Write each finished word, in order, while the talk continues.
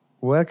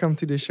Welcome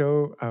to the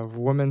show of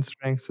Women's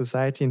Strength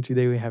Society. And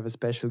today we have a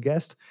special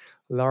guest,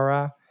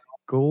 Laura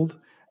Gould.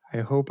 I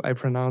hope I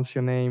pronounced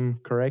your name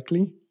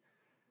correctly.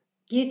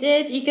 You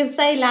did. You can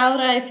say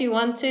Laura if you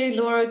want to.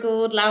 Laura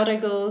Gould, Laura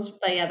Gould.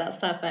 But yeah, that's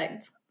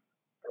perfect.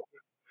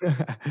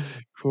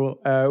 Cool.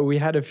 We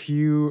had a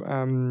few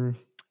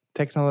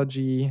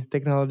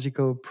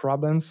technological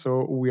problems,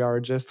 so we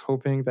are just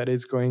hoping that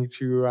it's going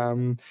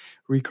to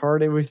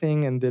record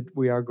everything and that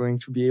we are going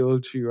to be able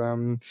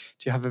to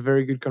have a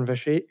very good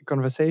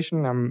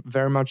conversation. I'm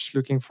very much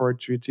looking forward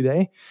to it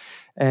today.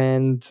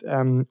 And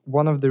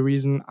one of the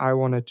reason I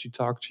wanted to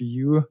talk to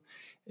you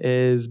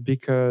is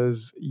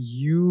because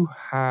you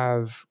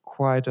have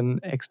quite an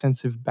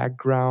extensive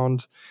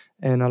background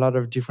in a lot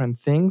of different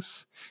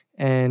things,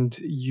 and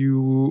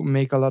you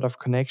make a lot of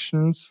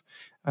connections.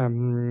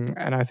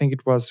 And I think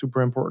it was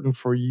super important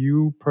for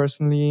you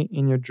personally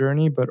in your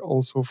journey, but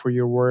also for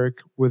your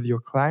work with your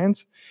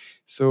clients.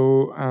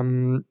 So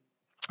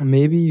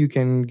maybe you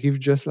can give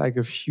just like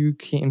a few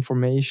key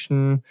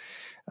information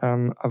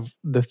of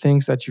the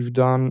things that you've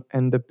done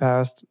in the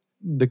past,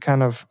 the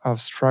kind of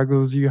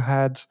struggles you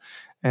had,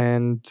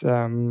 and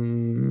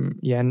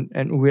yeah,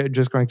 and we're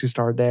just going to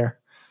start there.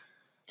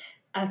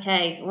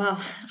 Okay, well,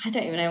 I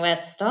don't even know where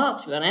to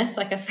start, to be honest.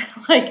 Like, I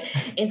feel like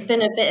it's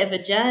been a bit of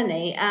a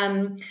journey.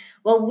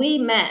 Well, we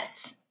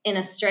met in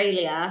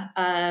Australia.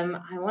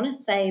 I want to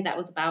say that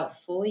was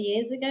about 4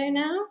 years ago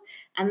now.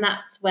 And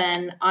that's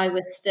when I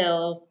was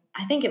still,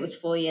 I think it was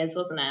 4 years,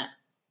 wasn't it?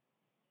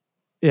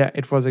 Yeah,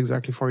 it was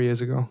exactly 4 years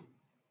ago.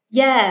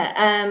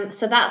 Yeah,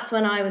 so that's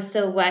when I was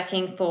still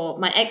working for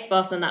my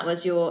ex-boss, and that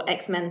was your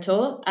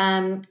ex-mentor.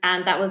 And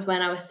that was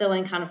when I was still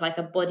in kind of like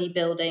a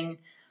bodybuilding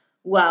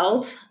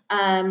world.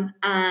 And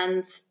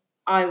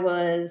I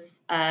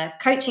was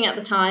coaching at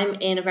the time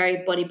in a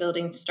very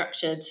bodybuilding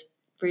structured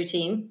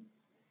routine.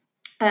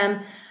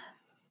 Um,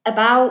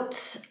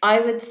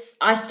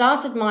 I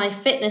started my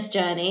fitness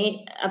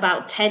journey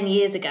about 10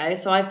 years ago,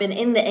 so I've been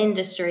in the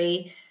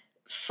industry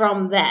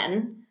from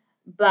then,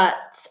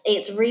 but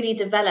it's really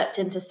developed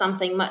into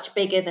something much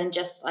bigger than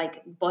just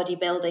like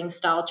bodybuilding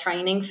style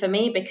training for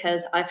me,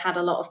 because I've had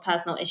a lot of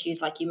personal issues,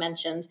 like you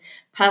mentioned,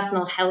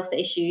 personal health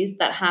issues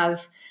that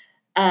have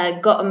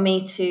gotten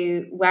me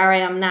to where I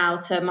am now,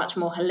 to a much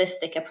more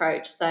holistic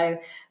approach. So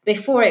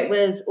before, it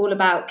was all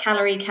about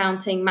calorie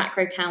counting,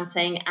 macro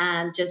counting,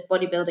 and just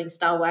bodybuilding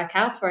style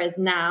workouts. Whereas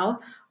now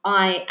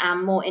I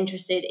am more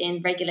interested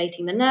in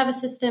regulating the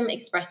nervous system,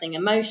 expressing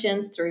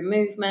emotions through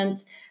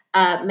movement,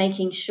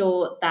 making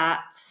sure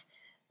that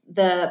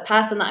the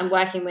person that I'm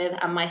working with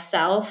and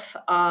myself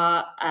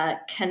are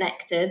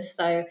connected.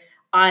 So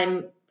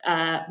I'm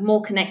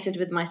more connected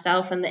with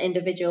myself, and the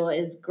individual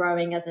is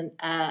growing as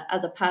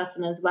a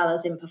person, as well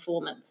as in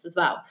performance as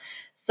well.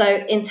 So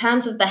in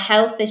terms of the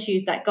health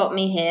issues that got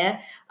me here,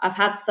 I've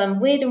had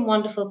some weird and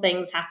wonderful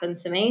things happen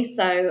to me.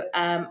 So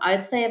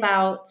I'd say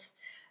about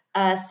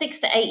 6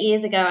 to 8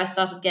 years ago, I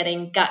started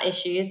getting gut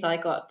issues. So I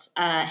got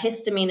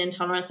histamine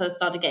intolerance. So I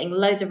started getting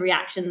loads of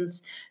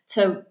reactions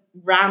to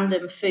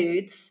random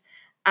foods.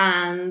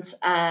 And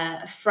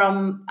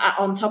from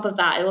on top of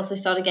that, I also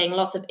started getting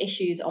lots of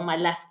issues on my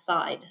left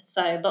side.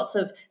 So lots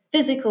of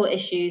physical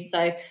issues.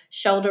 So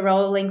shoulder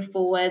rolling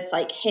forwards,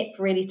 like hip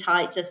really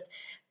tight, just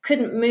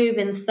couldn't move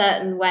in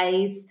certain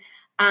ways.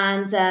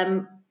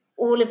 And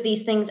all of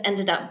these things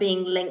ended up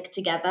being linked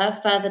together.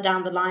 Further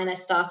down the line, I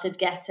started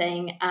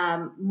getting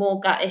more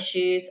gut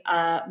issues,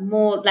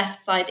 more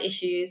left side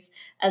issues,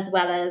 as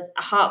well as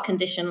a heart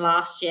condition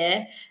last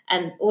year.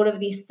 And all of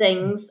these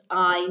things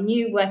I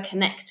knew were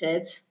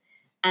connected.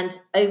 And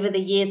over the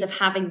years of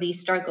having these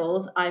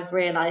struggles, I've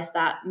realized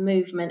that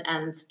movement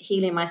and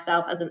healing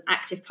myself as an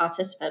active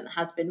participant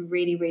has been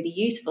really, really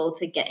useful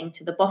to getting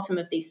to the bottom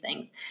of these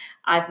things.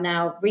 I've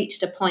now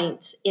reached a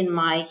point in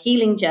my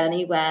healing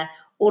journey where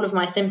all of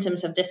my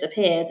symptoms have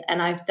disappeared. And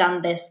I've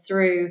done this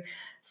through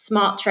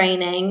smart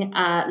training,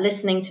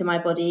 listening to my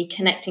body,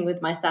 connecting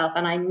with myself.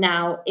 And I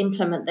now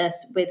implement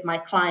this with my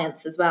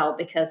clients as well,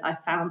 because I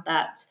found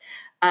that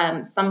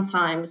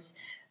sometimes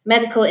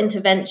medical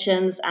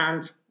interventions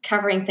and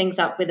covering things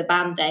up with a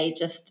band-aid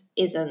just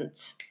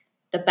isn't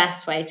the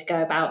best way to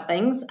go about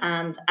things.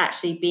 And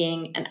actually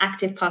being an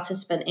active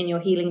participant in your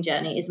healing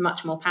journey is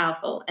much more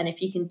powerful. And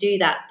if you can do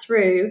that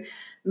through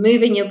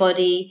moving your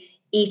body,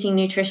 eating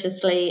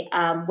nutritiously,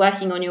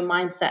 working on your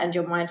mindset and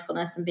your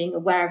mindfulness, and being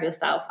aware of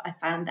yourself, I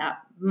found that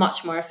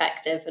much more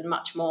effective and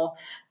much more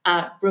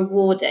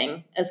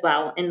rewarding as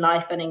well in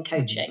life and in Mhm.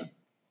 coaching.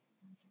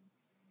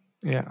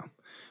 Yeah,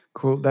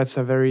 cool. That's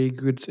a very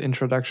good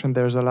introduction.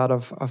 There's a lot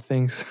of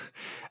things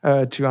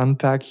to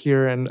unpack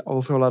here, and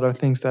also a lot of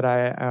things that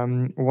I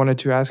wanted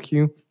to ask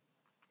you.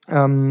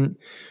 Um,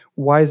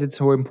 why is it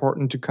so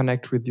important to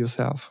connect with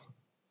yourself?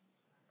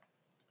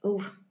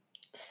 Oh,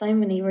 so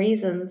many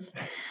reasons.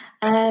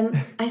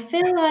 I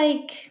feel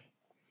like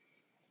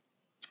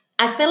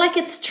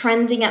it's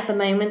trending at the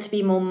moment to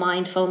be more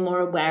mindful, more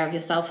aware of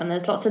yourself, and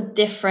there's lots of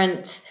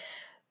different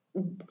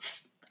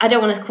I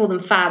don't want to call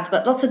them fads,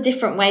 but lots of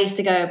different ways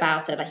to go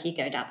about it. Like you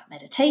go down the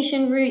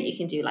meditation route, you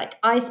can do like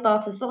ice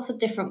baths. There's lots of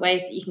different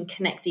ways that you can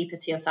connect deeper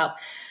to yourself.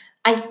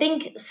 I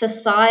think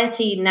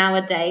society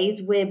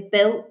nowadays,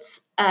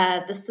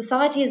 the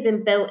society has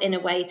been built in a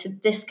way to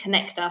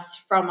disconnect us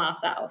from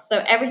ourselves.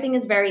 So everything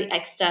is very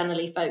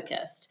externally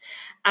focused.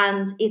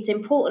 And it's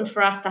important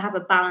for us to have a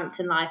balance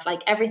in life.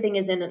 Like everything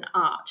is in an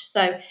arch.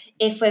 So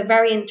if we're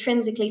very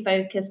intrinsically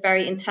focused,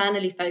 very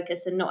internally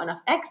focused, and not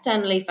enough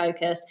externally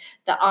focused,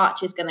 the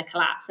arch is going to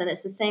collapse. And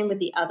it's the same with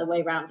the other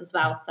way around as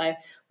well. So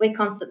we're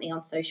constantly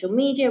on social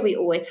media. We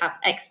always have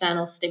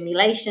external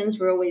stimulations.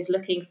 We're always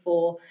looking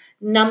for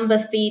number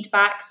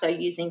feedback. So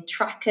using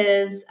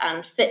trackers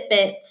and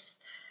Fitbits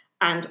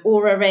and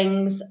Aura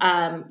rings,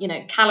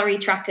 calorie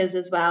trackers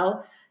as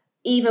well.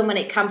 Even when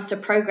it comes to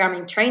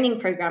programming, training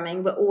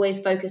programming, we're always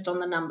focused on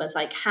the numbers,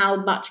 like how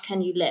much can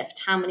you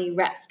lift? How many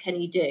reps can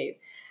you do?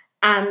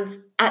 And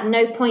at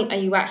no point are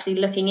you actually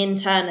looking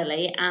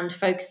internally and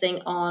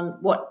focusing on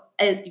what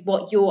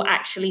you're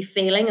actually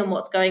feeling and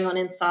what's going on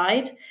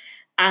inside.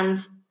 And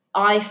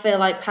I feel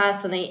like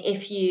personally,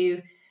 if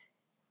you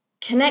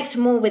connect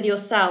more with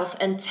yourself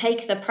and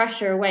take the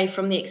pressure away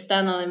from the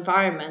external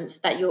environment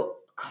that you're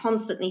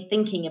constantly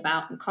thinking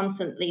about and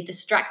constantly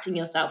distracting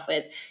yourself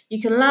with, you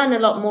can learn a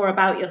lot more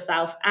about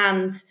yourself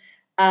and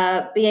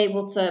be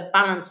able to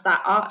balance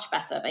that arch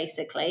better,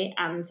 basically.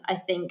 And I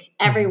think Mhm.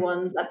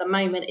 everyone's at the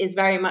moment is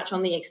very much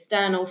on the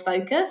external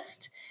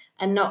focused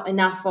and not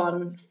enough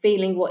on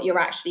feeling what you're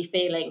actually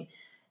feeling.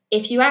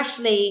 If you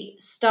actually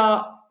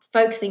start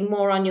focusing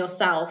more on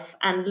yourself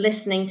and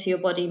listening to your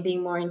body and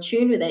being more in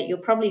tune with it, you'll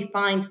probably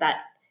find that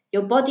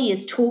your body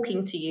is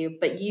talking to you,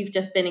 but you've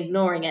just been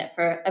ignoring it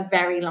for a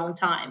very long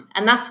time.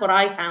 And that's what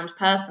I found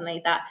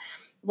personally, that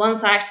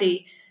once I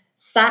actually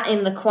sat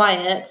in the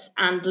quiet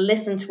and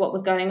listened to what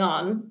was going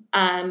on,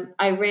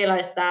 I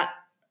realized that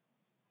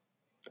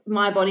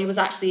my body was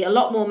actually a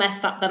lot more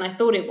messed up than I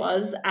thought it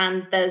was.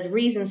 And there's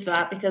reasons for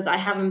that because I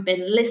haven't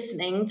been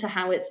listening to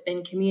how it's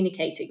been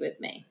communicating with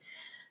me.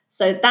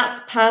 So that's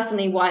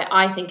personally why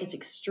I think it's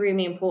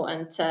extremely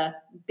important to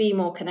be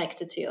more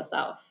connected to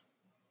yourself.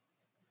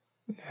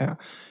 Yeah.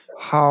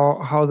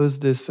 How does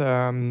this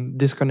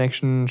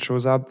disconnection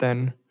shows up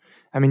then?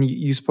 I mean,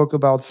 you spoke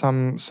about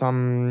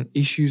some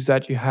issues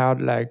that you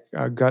had, like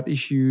gut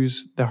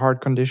issues, the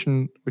heart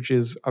condition, which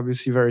is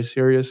obviously very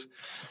serious.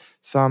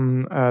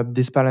 Some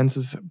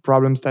disbalances,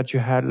 problems that you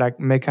had, like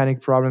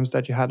mechanic problems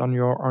that you had on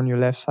your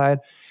left side.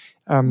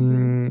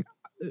 Mm-hmm. Um,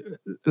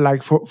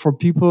 like for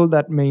people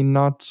that may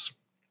not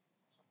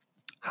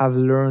have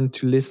learned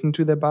to listen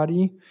to their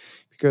body,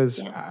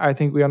 because Yeah. I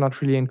think we are not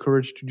really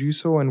encouraged to do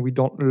so, and we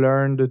don't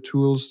learn the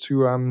tools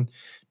to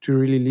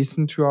really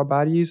listen to our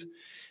bodies.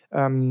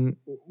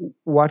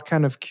 What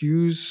kind of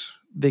cues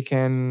they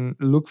can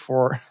look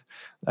for?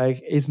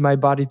 Like, is my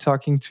body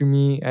talking to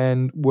me,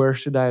 and where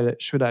should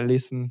I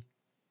listen?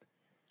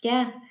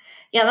 Yeah.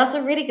 Yeah, that's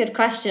a really good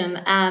question.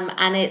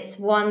 And it's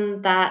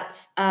one that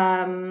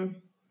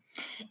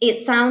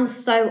it sounds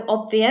so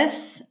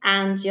obvious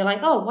and you're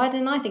like, oh, why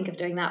didn't I think of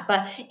doing that?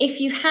 But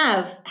if you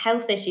have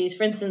health issues,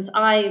 for instance,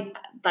 I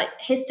like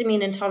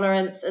histamine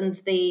intolerance and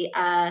the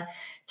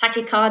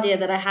tachycardia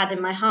that I had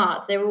in my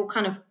heart, they're all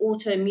kind of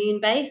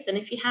autoimmune based. And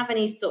if you have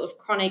any sort of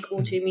chronic Mhm.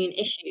 autoimmune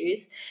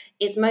issues,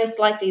 it's most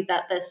likely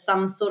that there's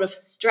some sort of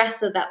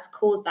stressor that's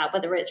caused that,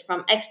 whether it's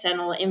from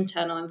external or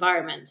internal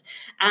environment.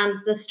 And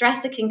the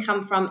stressor can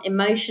come from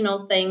emotional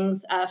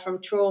things, from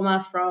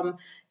trauma, from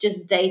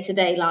just day to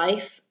day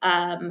life.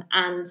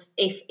 And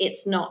if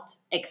it's not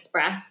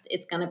expressed,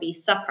 it's going to be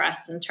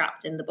suppressed and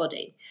trapped in the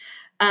body.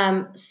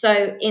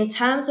 So, in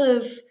terms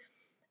of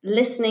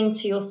listening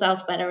to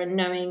yourself better and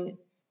knowing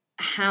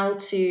how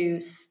to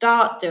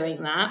start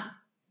doing that,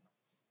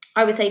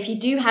 I would say if you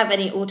do have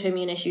any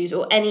autoimmune issues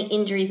or any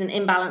injuries and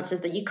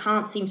imbalances that you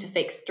can't seem to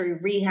fix through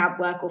rehab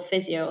work or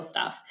physio or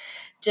stuff,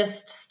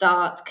 just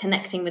start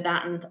connecting with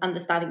that and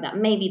understanding that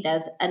maybe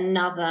there's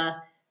another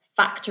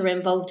factor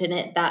involved in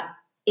it that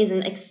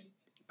isn't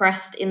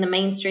expressed in the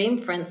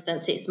mainstream. For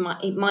instance, it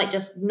might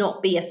just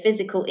not be a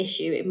physical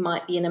issue, it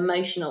might be an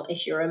emotional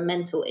issue or a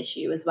mental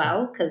issue as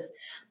well, because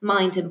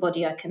mind and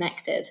body are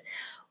connected.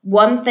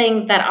 One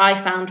thing that I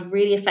found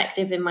really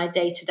effective in my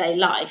day-to-day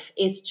life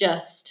is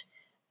just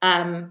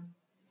um,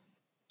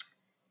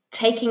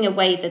 taking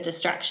away the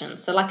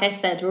distractions. So, like I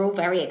said, we're all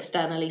very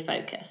externally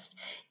focused.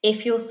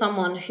 If you're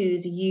someone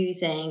who's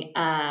using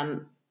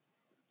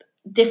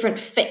different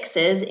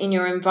fixes in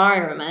your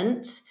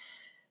environment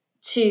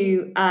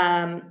to,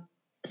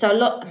 so a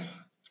lot,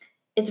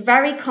 it's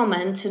very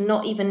common to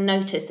not even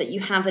notice that you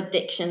have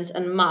addictions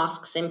and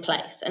masks in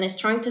place. And it's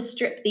trying to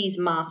strip these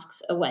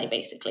masks away,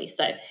 basically.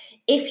 So,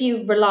 if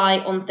you rely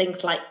on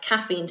things like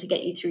caffeine to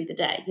get you through the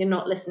day, you're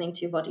not listening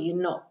to your body, you're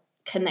not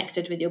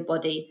connected with your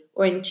body,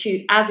 or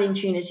as in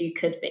tune as you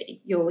could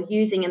be. You're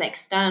using an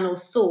external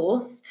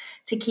source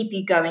to keep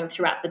you going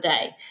throughout the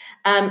day.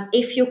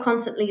 If you're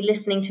constantly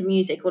listening to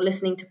music or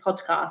listening to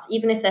podcasts,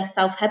 even if they're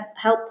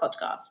self-help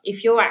podcasts,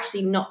 if you're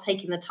actually not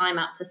taking the time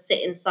out to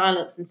sit in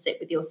silence and sit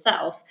with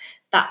yourself,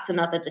 that's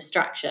another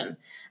distraction.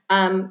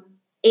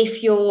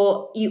 If you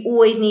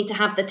always need to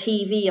have the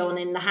TV on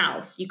in the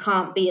house, you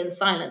can't be in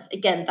silence.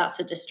 Again, that's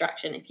a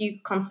distraction. If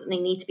you constantly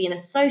need to be in a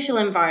social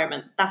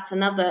environment, that's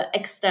another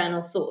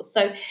external source.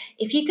 So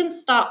if you can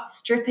start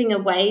stripping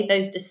away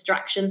those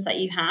distractions that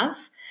you have,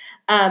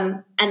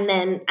 and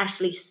then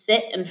actually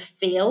sit and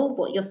feel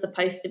what you're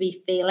supposed to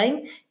be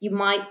feeling, you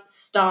might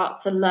start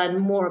to learn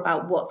more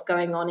about what's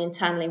going on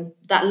internally.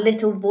 That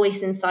little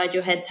voice inside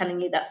your head telling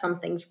you that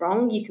something's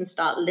wrong, you can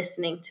start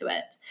listening to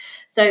it.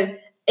 So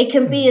it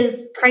can be Mhm.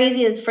 as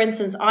crazy as, for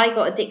instance, I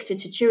got addicted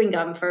to chewing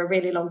gum for a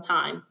really long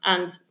time,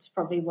 and it's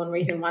probably one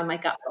reason why my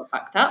gut got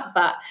fucked up.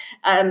 But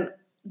I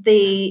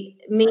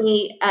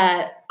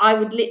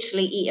would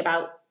literally eat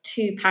about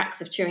 2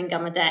 packs of chewing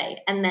gum a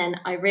day, and then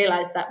I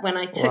realized that when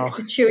I took Wow.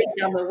 the chewing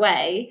gum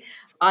away,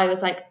 I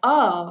was like,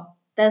 oh,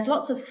 there's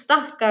lots of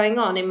stuff going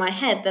on in my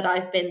head that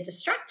I've been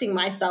distracting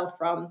myself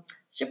from.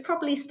 Should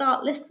probably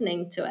start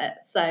listening to it.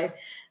 So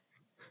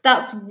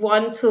that's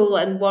one tool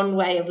and one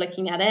way of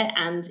looking at it.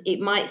 And it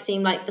might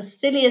seem like the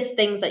silliest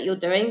things that you're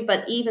doing,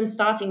 but even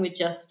starting with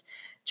just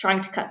trying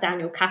to cut down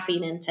your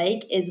caffeine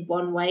intake is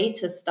one way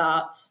to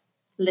start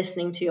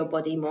listening to your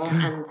body more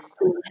and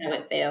seeing how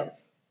it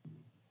feels.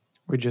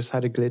 We just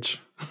had a glitch.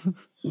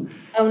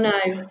 Oh no.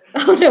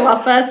 Oh no,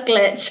 our first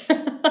glitch.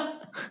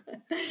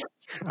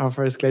 Our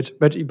first glitch,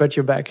 but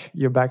you're back.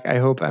 You're back. I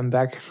hope I'm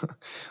back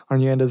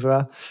on your end as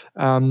well. Yes.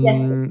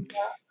 Um,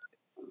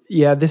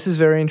 yeah, this is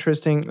very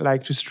interesting.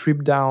 Like to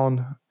strip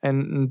down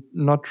and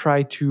not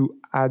try to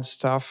add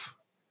stuff,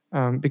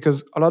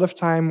 because a lot of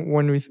time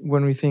when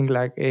we think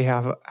like, hey,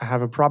 I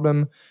have a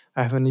problem,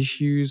 I have an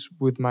issues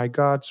with my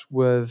gut,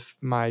 with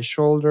my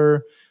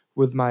shoulder,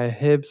 with my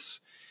hips,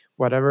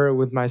 whatever,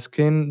 with my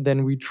skin,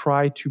 then we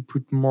try to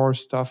put more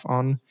stuff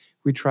on.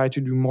 We try to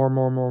do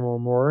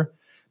more.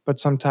 But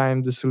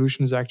sometimes the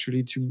solution is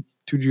actually to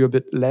do a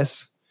bit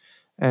less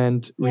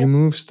and Yeah.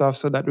 remove stuff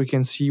so that we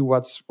can see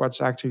what's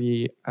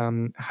actually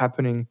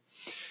happening.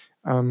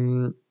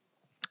 Um,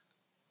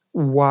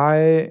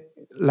 why,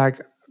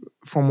 like,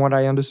 from what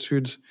I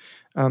understood,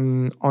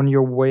 on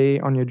your way,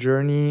 on your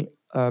journey,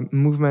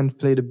 movement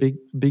played a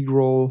big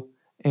role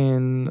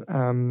in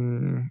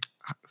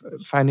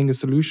finding a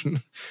solution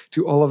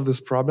to all of those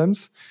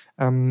problems,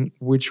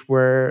 which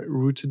were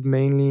rooted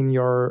mainly in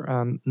your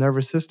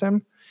nervous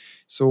system.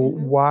 So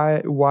Hmm.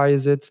 why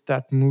is it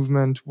that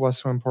movement was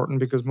so important?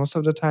 Because most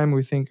of the time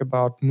we think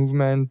about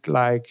movement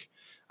like,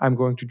 I'm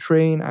going to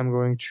train, I'm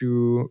going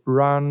to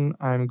run,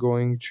 I'm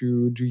going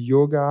to do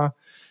yoga,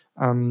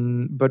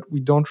 but we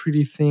don't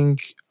really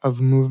think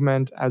of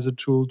movement as a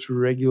tool to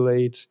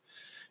regulate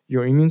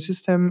your immune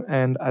system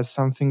and as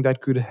something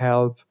that could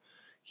help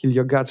heal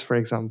your guts, for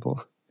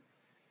example.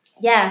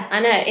 Yeah, I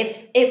know.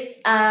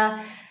 It's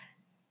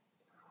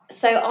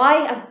so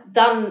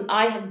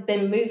I have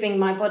been moving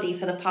my body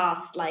for the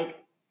past, like,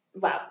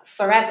 well,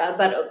 forever,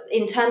 but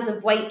in terms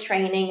of weight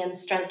training and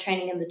strength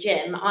training in the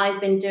gym,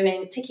 I've been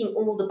doing ticking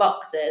all the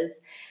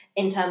boxes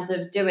in terms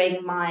of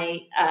doing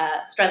my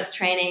strength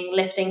training,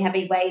 lifting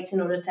heavy weights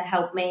in order to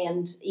help me,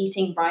 and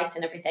eating right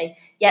and everything.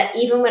 Yet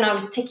even when I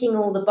was ticking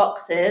all the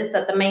boxes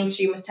that the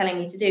mainstream was telling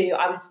me to do,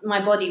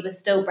 my body was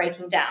still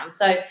breaking down.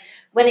 So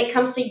when it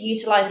comes to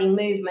utilizing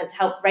movement to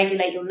help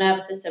regulate your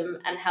nervous system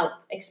and help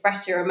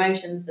express your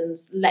emotions and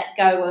let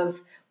go of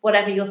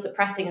whatever you're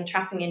suppressing and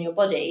trapping in your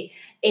body,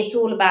 it's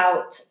all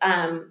about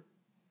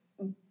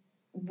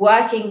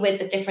working with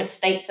the different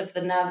states of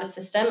the nervous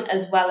system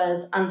as well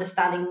as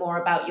understanding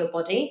more about your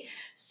body.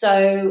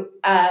 So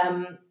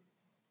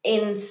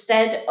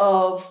instead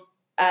of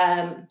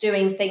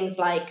doing things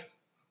like,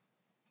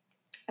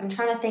 I'm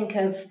trying to think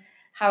of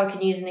how I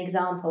can use an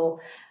example.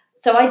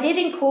 So I did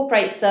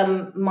incorporate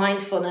some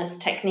mindfulness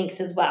techniques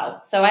as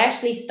well. So I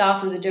actually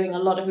started with doing a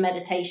lot of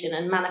meditation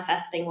and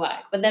manifesting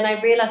work, but then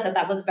I realized that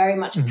that was very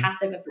much a Mhm.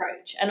 passive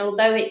approach. And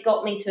although it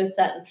got me to a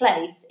certain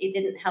place, it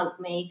didn't help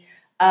me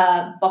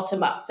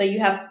bottom up. So you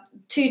have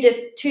two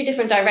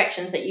different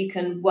directions that you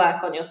can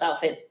work on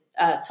yourself. It's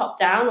top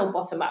down or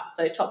bottom up.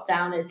 So top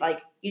down is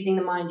like using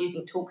the mind,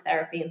 using talk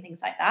therapy and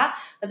things like that.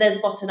 But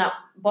there's bottom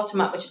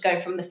up, which is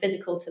going from the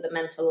physical to the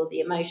mental or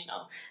the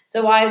emotional.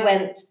 So I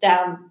went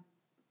down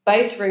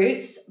both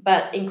routes,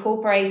 but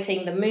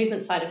incorporating the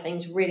movement side of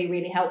things really,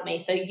 really helped me.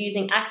 So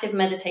using active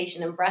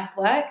meditation and breath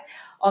work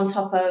on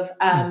top of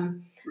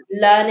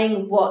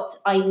learning what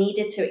I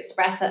needed to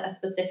express at a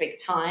specific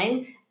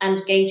time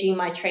and gauging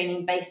my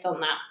training based on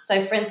that.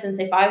 So, for instance,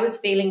 if I was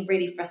feeling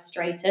really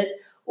frustrated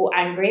or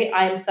angry,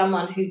 I am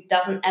someone who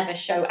doesn't ever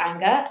show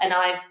anger, and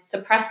I've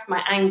suppressed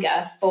my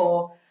anger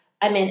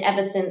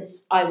ever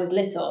since I was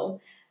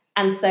little.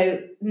 And so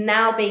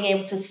now being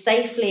able to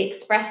safely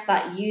express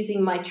that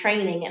using my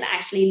training and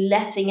actually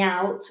letting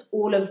out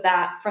all of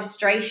that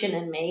frustration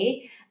in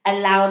me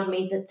allowed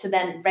me to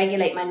then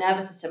regulate my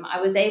nervous system.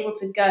 I was able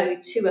to go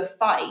to a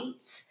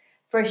fight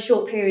for a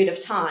short period of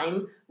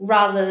time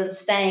rather than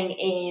staying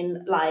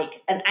in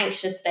like an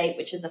anxious state,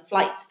 which is a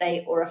flight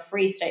state, or a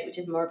freeze state, which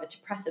is more of a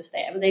depressive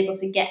state. I was able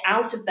to get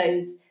out of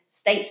those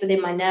states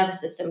within my nervous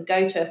system,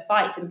 go to a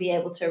fight, and be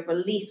able to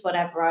release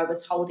whatever I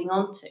was holding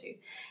on to.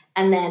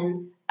 And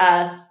then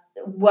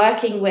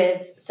working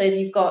with, so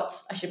you've got,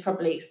 I should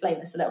probably explain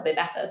this a little bit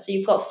better. So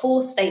you've got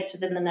four states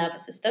within the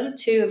nervous system,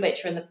 two of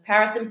which are in the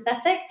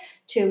parasympathetic,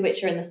 two of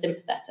which are in the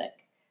sympathetic.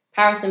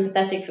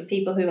 Parasympathetic, for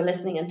people who are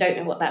listening and don't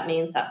know what that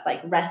means, that's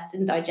like rest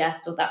and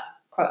digest, or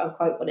that's quote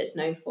unquote what it's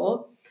known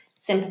for.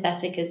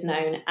 Sympathetic is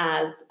known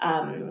as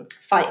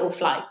fight or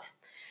flight.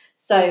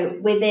 So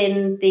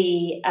within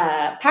the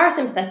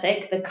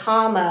parasympathetic, the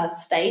calmer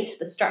state,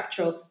 the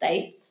structural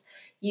states,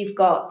 you've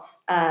got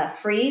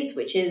freeze,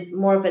 which is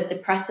more of a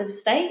depressive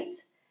state,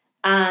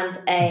 and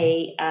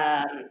Mhm.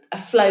 a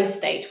flow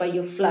state where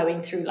you're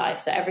flowing through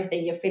life. So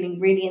everything, you're feeling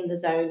really in the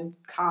zone,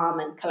 calm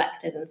and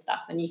collected and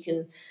stuff. And you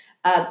can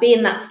be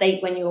in that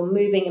state when you're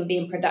moving and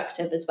being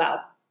productive as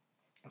well.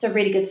 It's a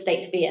really good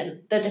state to be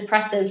in. The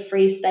depressive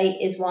freeze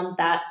state is one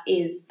that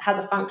has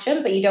a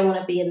function, but you don't want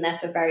to be in there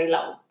for very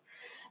long.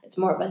 It's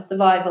more of a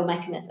survival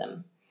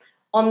mechanism.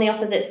 On the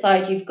opposite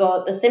side, you've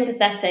got the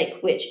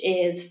sympathetic, which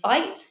is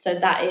fight. So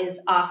that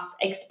is us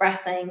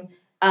expressing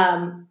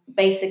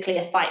basically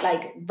a fight,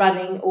 like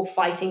running or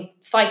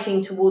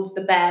fighting towards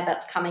the bear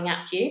that's coming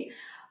at you.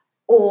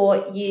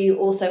 Or you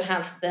also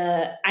have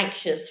the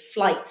anxious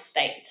flight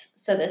state.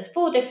 So there's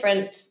four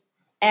different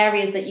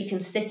areas that you can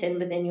sit in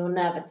within your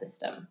nervous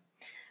system.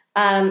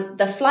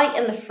 The flight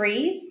and the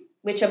freeze,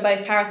 which are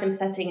both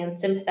parasympathetic and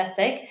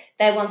sympathetic,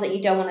 they're ones that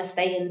you don't want to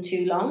stay in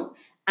too long.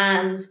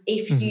 And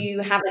if Mhm. you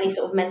have any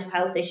sort of mental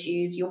health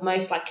issues, you're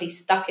most likely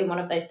stuck in one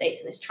of those states,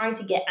 and it's trying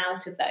to get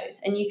out of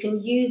those. And you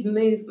can use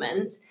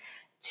movement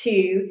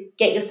to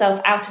get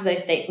yourself out of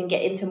those states and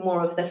get into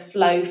more of the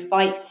flow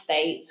fight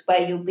states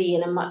where you'll be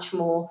in a much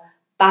more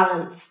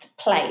balanced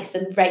place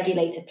and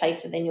regulated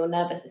place within your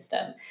nervous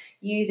system.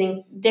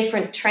 Using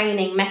different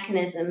training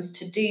mechanisms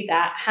to do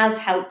that has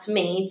helped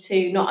me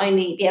to not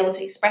only be able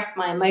to express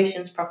my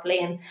emotions properly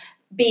and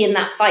be in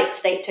that fight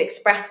state to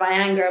express my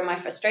anger and my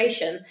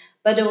frustration,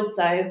 but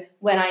also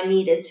when I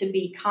needed to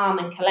be calm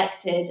and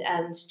collected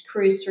and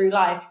cruise through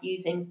life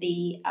using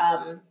the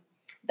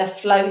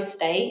flow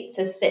state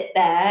to sit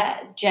there.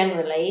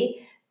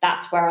 Generally,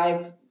 that's where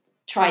I've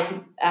tried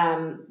to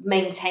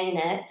maintain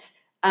it,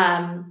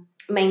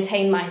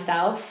 maintain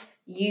myself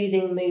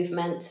using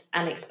movement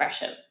and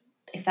expression,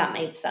 if that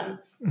made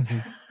sense.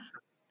 Mhm.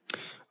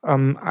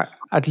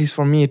 At least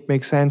for me, it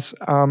makes sense.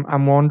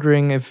 I'm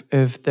wondering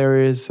if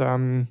there is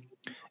an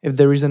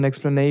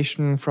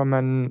explanation from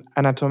an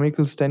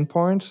anatomical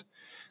standpoint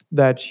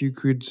that you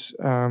could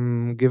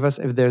give us,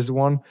 if there's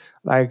one.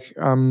 Like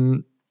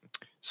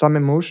some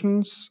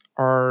emotions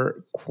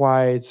are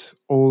quite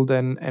old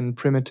and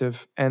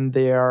primitive, and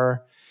they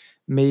are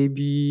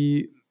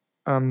maybe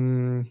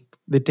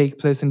they take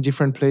place in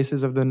different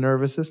places of the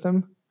nervous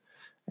system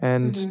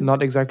and Mm-hmm.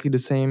 not exactly the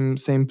same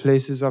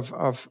places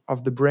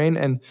of the brain,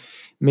 and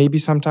maybe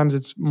sometimes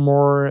it's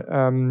more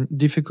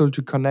difficult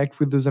to connect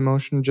with those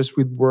emotions just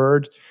with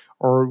word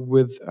or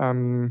with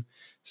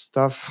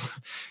stuff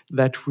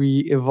that we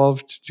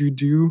evolved to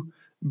do,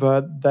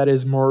 but that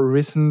is more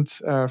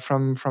recent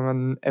from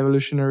an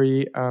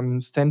evolutionary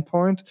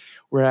standpoint,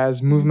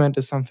 whereas movement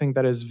is something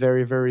that is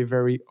very very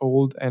very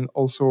old and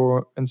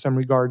also in some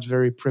regards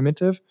very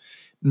primitive.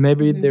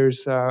 Maybe Mm-hmm.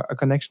 there's a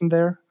connection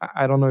there.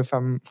 I don't know if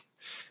I'm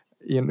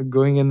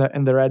going in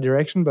the right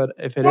direction, but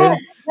if it Yeah,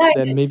 is, no,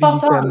 then it's maybe you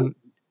spot on. can.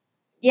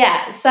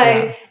 Yeah, so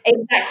Yeah.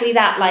 exactly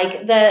that.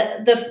 Like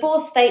the four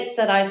states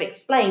that I've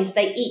explained,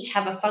 they each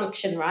have a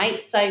function,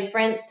 right? So, for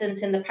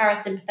instance, in the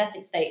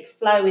parasympathetic state,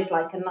 flow is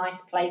like a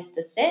nice place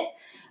to sit,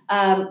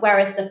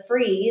 whereas the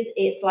freeze,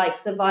 it's like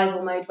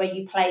survival mode where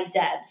you play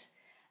dead.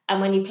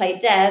 And when you play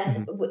dead,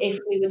 Mhm. if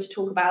we were to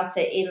talk about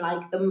it in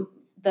like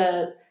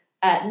the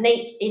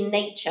in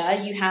nature,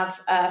 you have,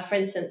 for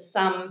instance,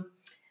 some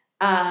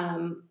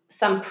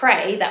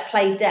prey that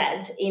play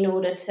dead in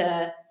order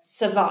to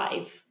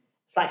survive.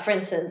 Like, for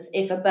instance,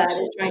 if a bird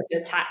is trying to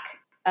attack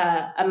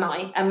a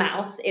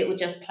mouse, it will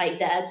just play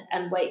dead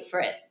and wait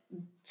for it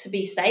to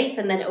be safe,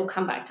 and then it will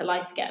come back to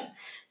life again.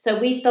 So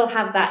we still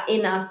have that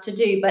in us to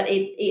do, but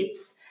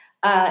it's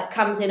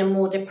comes in a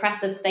more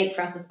depressive state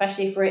for us,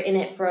 especially if we're in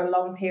it for a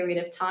long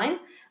period of time.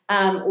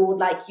 Or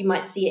like you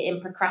might see it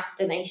in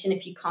procrastination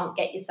if you can't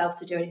get yourself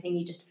to do anything,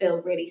 you just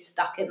feel really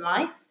stuck in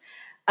life.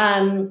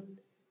 Um,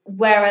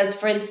 Whereas,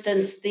 for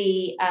instance,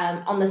 the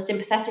on the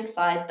sympathetic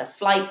side, the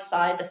flight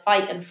side, the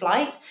fight and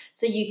flight,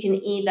 so you can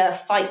either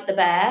fight the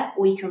bear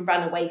or you can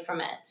run away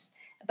from it.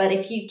 But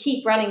if you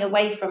keep running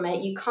away from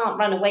it, you can't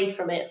run away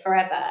from it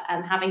forever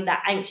and having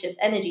that anxious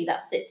energy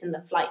that sits in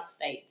the flight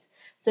state.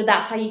 So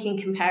that's how you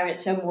can compare it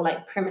to a more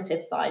like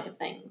primitive side of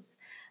things.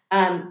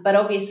 But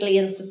obviously,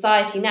 in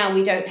society now,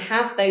 we don't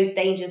have those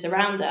dangers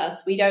around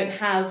us. We don't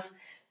have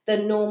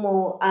the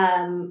normal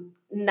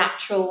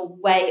natural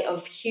way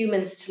of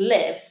humans to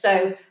live.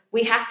 So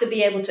we have to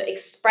be able to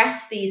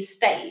express these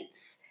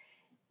states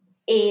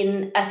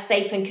in a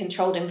safe and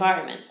controlled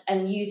environment.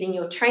 And using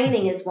your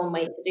training Mhm. is one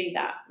way to do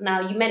that. Now,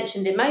 you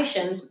mentioned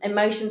emotions.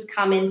 Emotions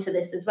come into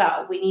this as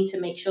well. We need to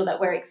make sure that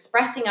we're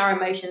expressing our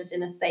emotions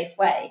in a safe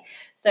way.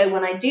 So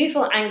when I do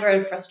feel anger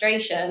and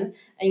frustration,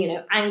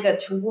 and anger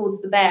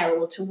towards the bear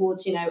or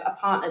towards a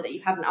partner that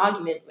you've had an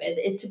argument with,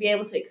 is to be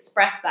able to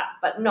express that,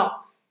 but not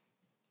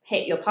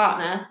hit your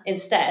partner,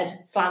 instead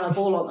slam a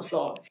ball on the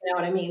floor, if you know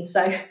what I mean.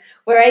 So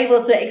we're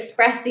able to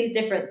express these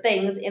different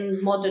things in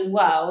the modern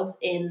world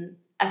in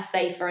a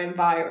safer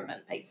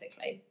environment,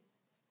 basically.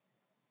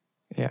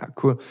 Yeah,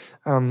 cool.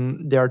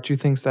 There are two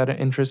things that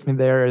interest me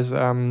there. Is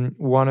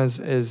one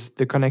is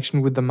the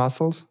connection with the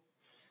muscles,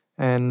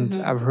 and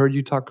I've Hmm. heard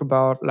you talk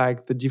about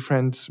like the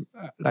different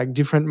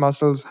different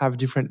muscles have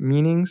different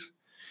meanings,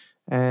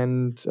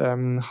 and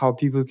how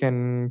people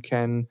can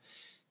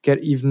get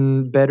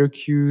even better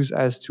cues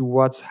as to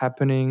what's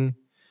happening,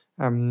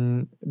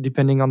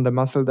 depending on the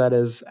muscle that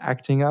is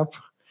acting up.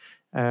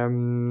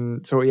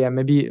 So yeah,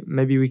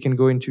 maybe we can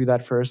go into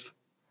that first.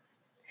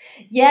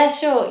 Yeah,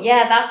 sure.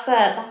 Yeah, that's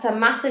a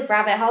massive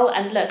rabbit hole.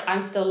 And look,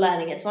 I'm still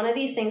learning. It's one of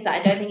these things that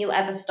I don't think you'll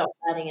ever stop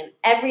learning. And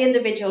every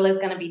individual is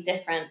going to be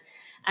different.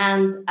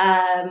 And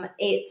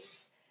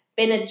it's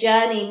been a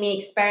journey, me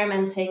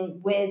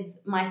experimenting with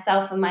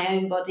myself and my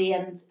own body,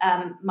 and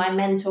my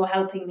mentor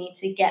helping me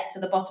to get to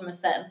the bottom of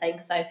certain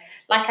things. So,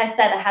 like I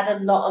said, I had a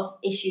lot of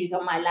issues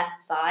on my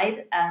left side,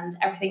 and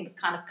everything was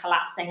kind of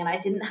collapsing, and I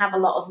didn't have a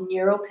lot of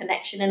neural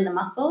connection in the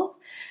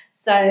muscles.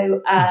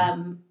 So,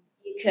 Mhm.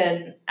 you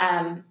can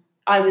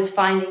I was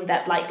finding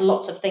that like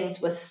lots of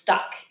things were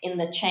stuck in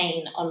the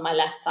chain on my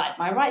left side.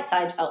 My right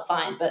side felt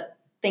fine, but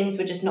things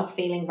were just not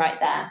feeling right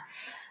there.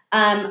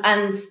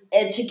 And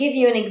to give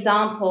you an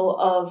example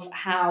of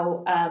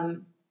how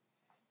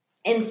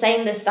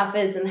insane this stuff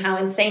is and how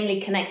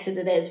insanely connected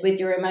it is with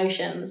your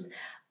emotions,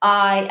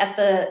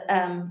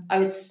 I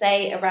would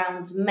say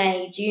around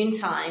May June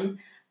time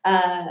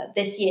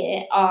this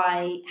year,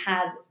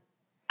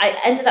 I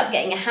ended up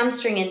getting a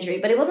hamstring injury,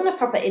 but it wasn't a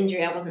proper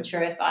injury. I wasn't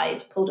sure if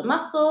I'd pulled a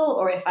muscle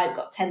or if I'd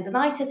got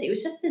tendonitis. It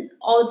was just this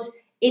odd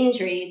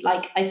injury.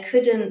 Like I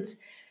couldn't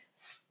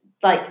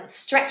like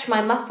stretch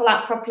my muscle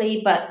out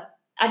properly, but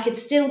I could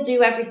still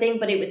do everything.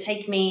 But it would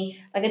take me,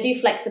 like, I do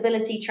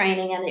flexibility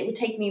training, and it would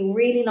take me a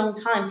really long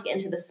time to get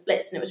into the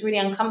splits, and it was really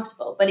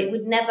uncomfortable. But it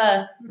would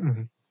never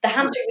Mhm. the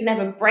hamstring would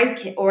never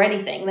break it or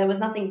anything. There was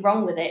nothing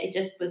wrong with it. It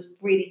just was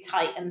really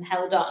tight and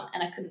held on,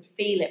 and I couldn't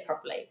feel it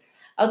properly.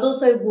 I was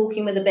also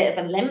walking with a bit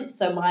of a limp,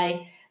 so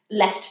my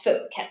left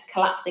foot kept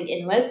collapsing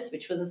inwards,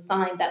 which was a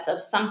sign that there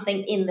was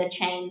something in the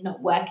chain not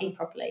working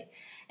properly.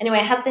 Anyway,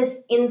 I had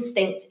this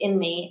instinct in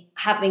me,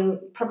 having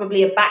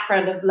probably a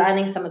background of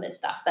learning some of this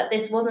stuff, that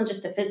this wasn't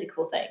just a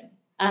physical thing.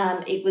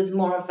 It was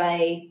more of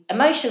a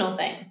emotional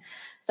thing.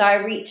 So I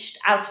reached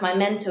out to my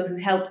mentor, who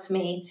helped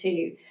me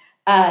to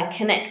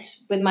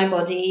connect with my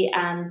body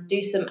and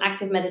do some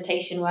active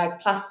meditation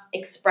work plus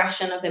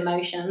expression of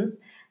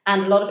emotions.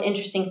 And a lot of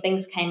interesting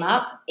things came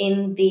up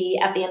in the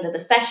at the end of the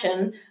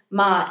session.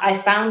 I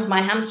found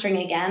my hamstring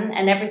again,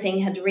 and everything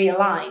had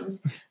realigned.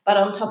 But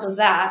on top of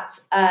that,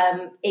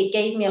 it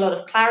gave me a lot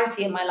of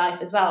clarity in my life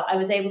as well. I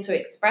was able to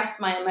express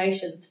my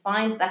emotions,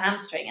 find the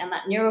hamstring, and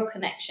that neural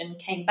connection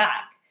came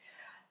back,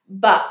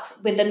 but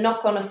with the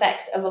knock-on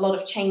effect of a lot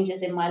of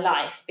changes in my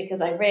life,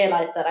 because I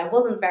realized that I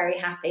wasn't very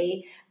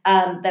happy.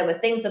 There were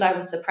things that I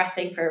was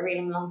suppressing for a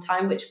really long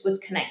time, which was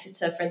connected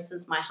to, for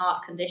instance, my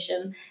heart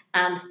condition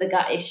and the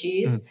gut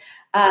issues.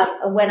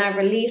 Mhm. When I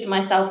relieved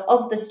myself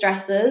of the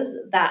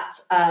stresses that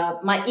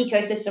my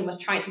ecosystem was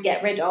trying to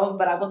get rid of,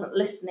 but I wasn't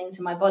listening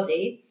to my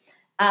body,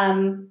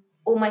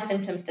 all my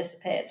symptoms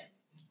disappeared.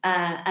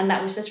 And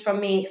that was just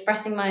from me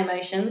expressing my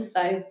emotions.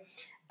 So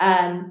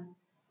um,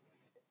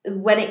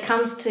 when it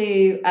comes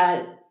to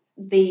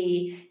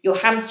your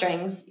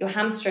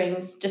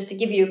hamstrings, just to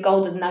give you a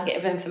golden nugget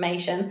of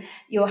information,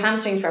 your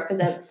hamstrings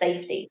represent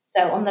safety.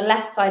 So on the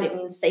left side it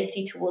means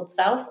safety towards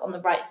self, on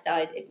the right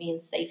side it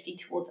means safety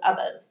towards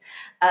others.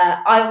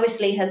 I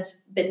obviously had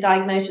been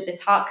diagnosed with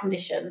this heart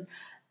condition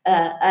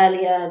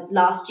earlier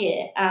last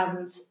year,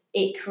 and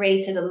it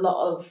created a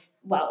lot of,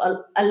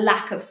 well, a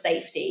lack of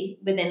safety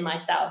within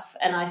myself,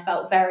 and I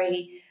felt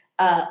very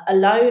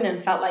alone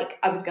and felt like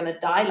I was going to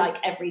die like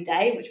every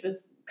day, which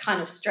was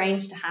kind of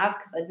strange to have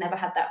because I'd never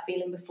had that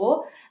feeling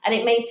before. And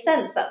it made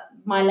sense that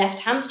my left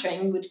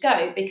hamstring would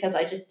go because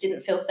I just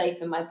didn't feel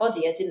safe in my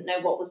body. I didn't know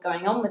what was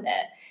going on with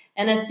it.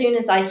 And as soon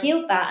as I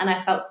healed that and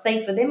I felt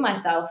safe within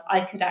myself,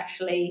 I could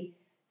actually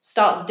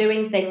start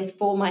doing things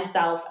for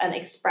myself and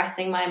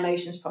expressing my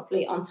emotions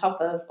properly, on top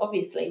of,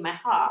 obviously, my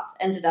heart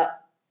ended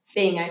up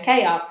being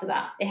okay after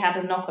that. It had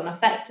a knock on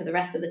effect to the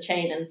rest of the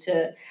chain and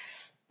to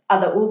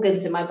other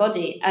organs in my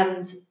body,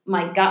 and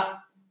my gut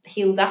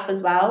healed up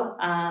as well.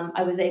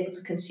 I was able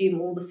to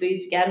consume all the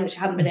foods again, which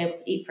I hadn't been able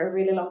to eat for a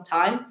really long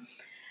time.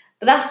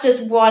 But that's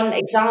just one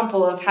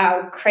example of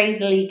how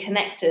crazily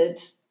connected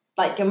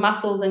like your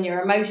muscles and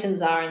your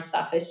emotions are and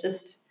stuff. It's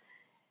just,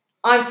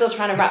 I'm still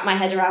trying to wrap my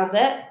head around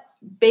it.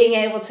 Being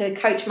able to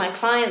coach my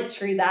clients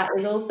through that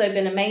has also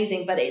been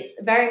amazing, but it's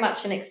very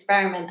much an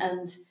experiment.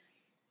 And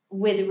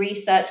with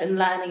research and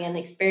learning and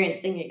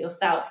experiencing it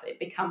yourself, it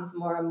becomes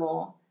more and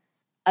more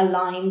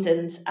aligned.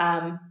 And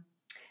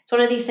it's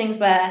one of these things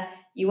where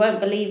you won't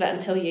believe it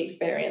until you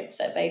experience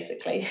it,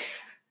 basically.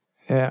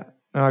 Yeah,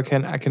 no, I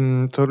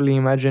can totally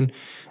imagine.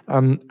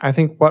 I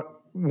think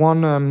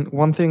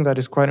one thing that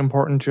is quite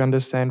important to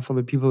understand for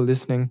the people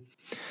listening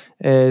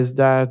is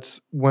that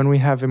when we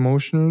have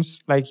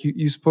emotions, like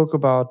you spoke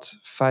about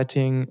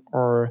fighting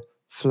or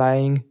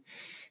flying,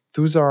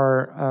 those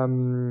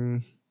are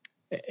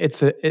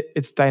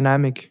it's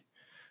dynamic.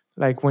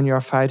 Like when you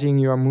are fighting,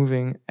 you are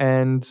moving,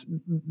 and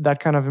that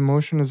kind of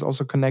emotion is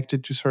also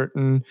connected to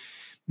certain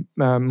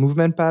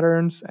movement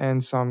patterns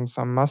and some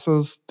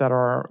muscles that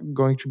are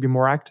going to be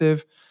more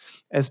active,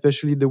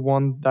 especially the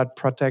one that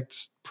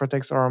protects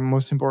our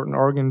most important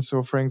organs.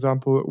 So for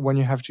example, when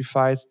you have to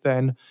fight,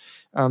 then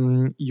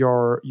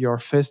your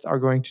fists are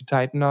going to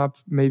tighten up,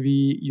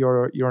 maybe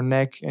your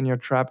neck and your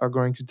trap are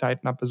going to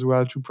tighten up as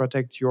well to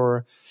protect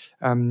your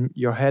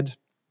head.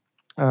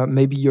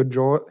 Maybe your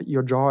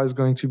jaw is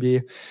going to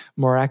be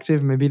more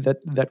active. Maybe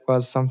that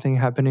was something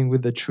happening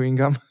with the chewing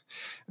gum,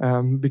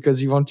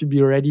 because you want to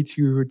be ready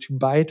to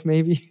bite,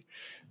 maybe.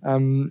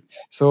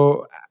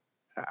 So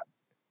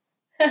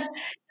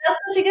That's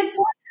such a good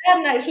point. I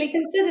hadn't actually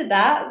considered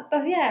that,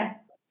 but yeah,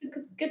 it's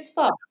a good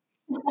spot.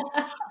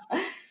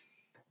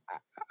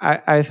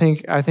 I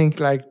think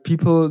like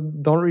people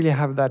don't really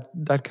have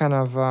that kind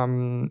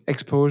of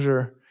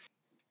exposure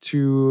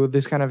to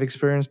this kind of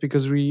experience,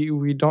 because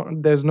we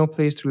don't there's no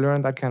place to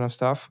learn that kind of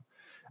stuff.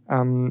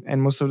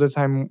 And most of the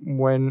time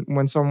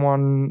when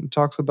someone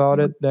talks about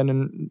it,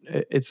 then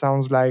it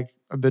sounds like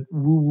a bit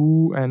woo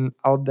woo and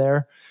out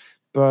there,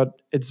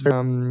 but it's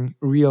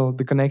real.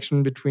 The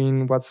connection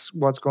between what's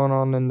going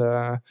on in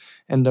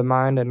the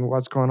mind and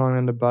what's going on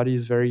in the body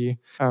is very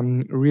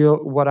real.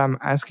 What I'm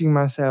asking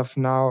myself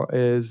now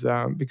is,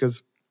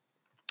 because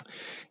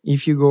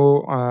if you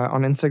go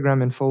on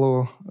Instagram and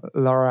follow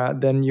Laura,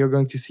 then you're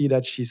going to see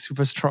that she's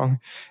super strong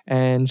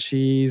and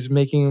she's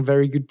making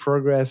very good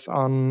progress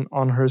on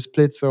her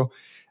split. So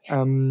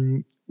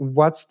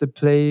what's the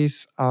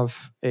place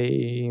of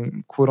a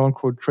quote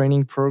unquote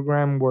training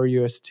program where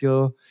you're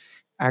still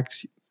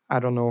act I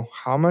don't know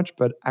how much,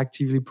 but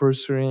actively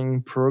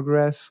pursuing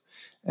progress,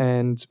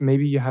 and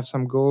maybe you have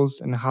some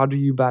goals, and how do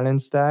you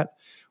balance that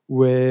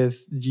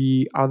with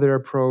the other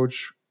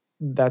approach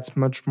that's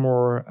much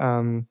more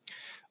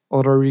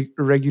auto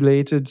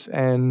regulated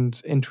and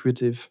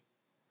intuitive?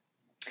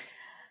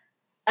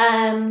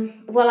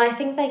 Well, I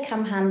think they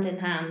come hand in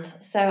hand.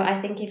 So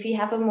I think if you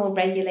have a more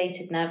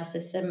regulated nervous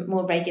system,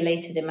 more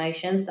regulated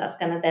emotions, that's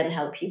going to then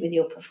help you with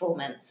your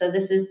performance. So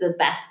this is the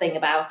best thing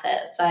about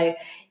it. So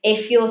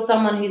if you're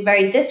someone who's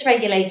very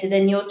dysregulated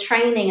and you're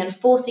training and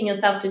forcing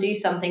yourself to do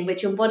something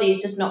which your body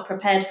is just not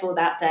prepared for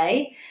that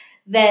day,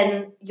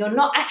 then you're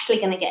not actually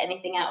going to get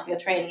anything out of your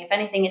training. If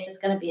anything, it's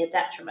just going to be a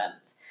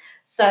detriment.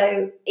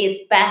 So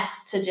it's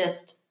best to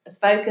just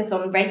focus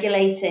on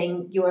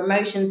regulating your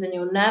emotions and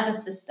your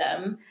nervous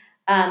system,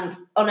 on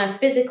a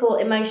physical,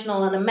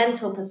 emotional, and a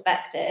mental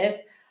perspective,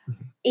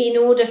 in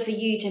order for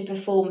you to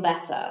perform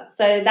better.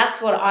 So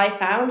that's what I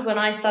found when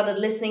I started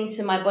listening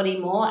to my body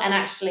more. And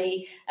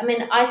actually, I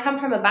mean, I come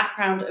from a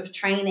background of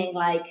training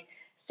like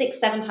 6,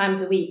 7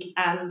 times a week,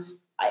 and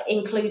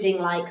including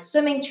like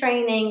swimming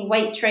training,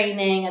 weight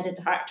training. I did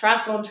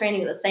triathlon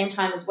training at the same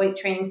time as weight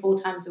training 4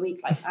 times a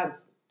week. Like I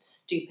was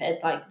stupid,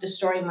 like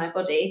destroying my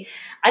body.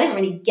 I didn't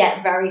really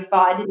get very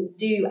far. I didn't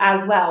do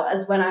as well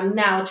as when I'm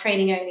now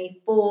training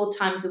only 4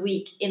 times a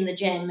week in the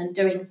gym and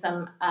doing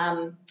some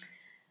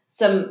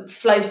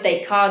flow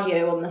state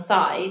cardio on the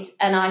side,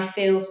 and I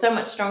feel so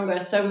much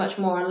stronger, so much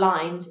more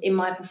aligned in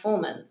my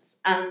performance.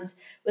 And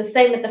the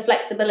same with the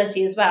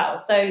flexibility as well.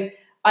 So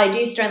I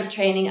do strength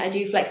training, I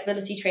do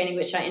flexibility training,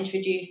 which I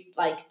introduced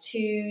like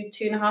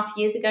 2.5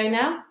 years ago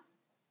now.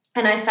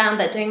 And I found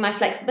that doing my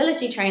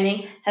flexibility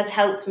training has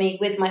helped me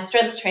with my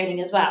strength training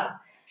as well.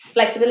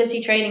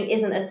 Flexibility training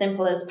isn't as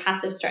simple as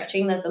passive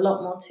stretching, there's a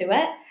lot more to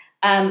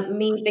it.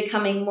 Me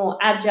becoming more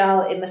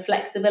agile in the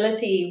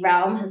flexibility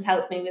realm has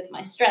helped me with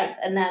my strength.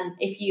 And then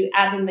if you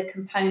add in the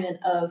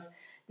component of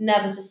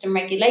nervous system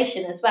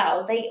regulation as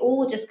well, they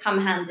all just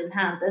come hand in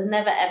hand. There's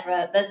never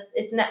ever,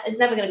 it's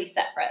never going to be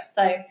separate.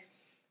 So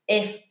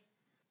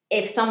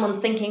if someone's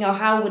thinking, oh,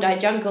 how would I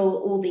juggle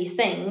all these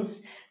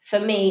things? For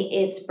me,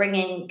 it's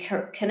bringing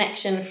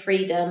connection,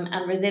 freedom,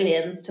 and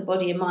resilience to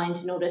body and mind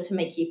in order to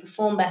make you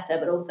perform better,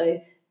 but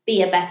also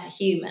be a better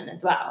human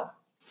as well.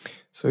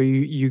 So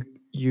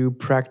you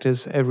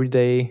practice every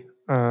day,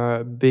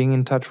 being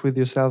in touch with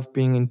yourself,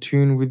 being in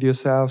tune with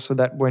yourself, so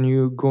that when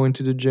you go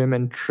into the gym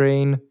and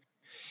train,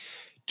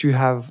 to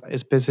have a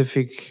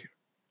specific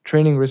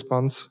training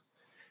response,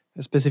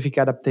 a specific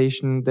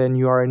adaptation, then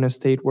you are in a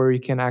state where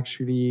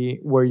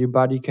where your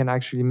body can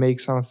actually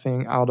make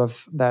something out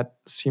of that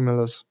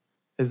stimulus.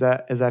 Is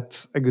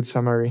that a good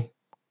summary?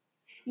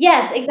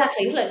 Yes,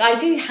 exactly. Look, I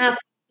do have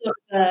sort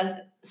of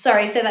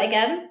sorry, say that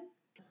again.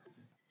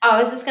 Oh, I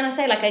was just going to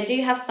say, like, I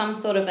do have some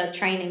sort of a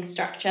training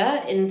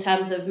structure in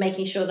terms of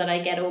making sure that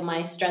I get all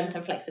my strength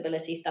and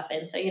flexibility stuff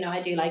in. So,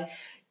 I do like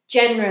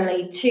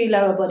generally two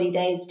lower body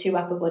days, two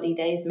upper body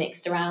days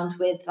mixed around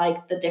with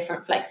like the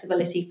different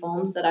flexibility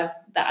forms that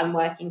I'm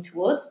working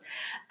towards.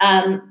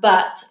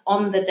 But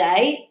on the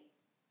day,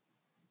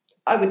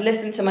 I would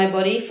listen to my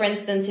body. For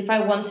instance, if I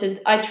wanted,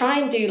 I try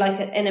and do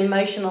like an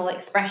emotional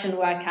expression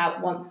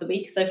workout once a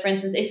week. So, for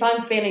instance, if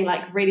I'm feeling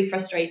like really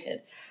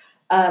frustrated,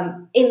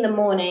 in the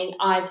morning,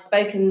 I've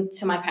spoken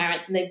to my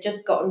parents and they've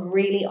just gotten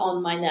really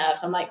on my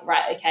nerves. I'm like,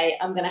 right, okay,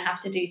 I'm going to have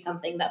to do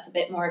something that's a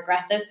bit more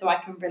aggressive so I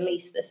can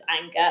release this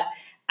anger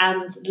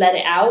and let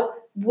it out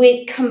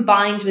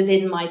combined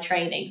within my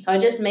training. So I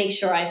just make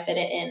sure I fit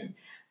it in.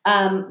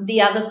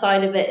 The other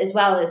side of it as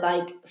well is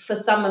like for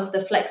some of the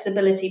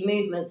flexibility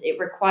movements, it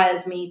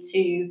requires me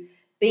to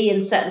be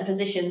in certain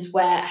positions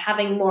where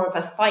having more of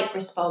a fight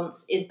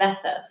response is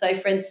better. So,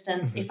 for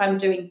instance, Mhm. if I'm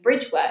doing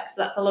bridge work,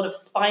 so that's a lot of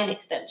spine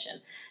extension.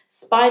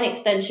 Spine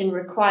extension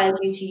requires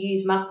you to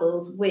use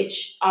muscles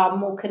which are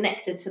more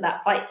connected to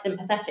that fight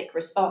sympathetic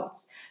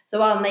response.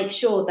 So, I'll make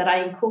sure that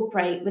I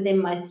incorporate within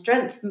my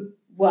strength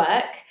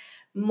work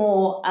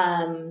more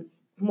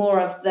more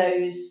of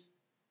those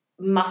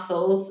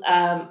muscles.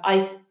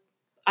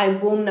 I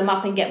warm them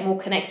up and get more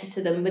connected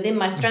to them within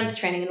my strength Mhm.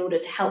 training in order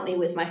to help me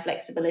with my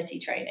flexibility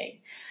training.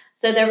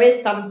 So there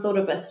is some sort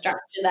of a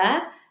structure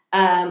there.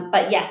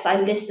 But yes, I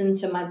listen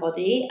to my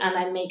body and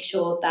I make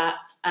sure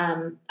that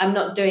I'm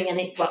not doing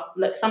any. Well,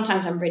 look,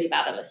 sometimes I'm really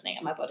bad at listening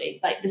at my body.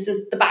 Like, this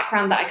is the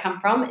background that I come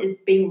from, is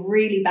being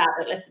really bad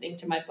at listening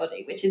to my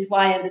body, which is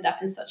why I ended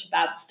up in such a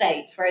bad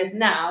state. Whereas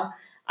now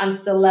I'm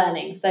still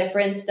learning. So, for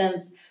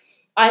instance,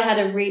 I had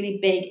a really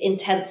big,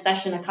 intense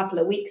session a couple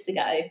of weeks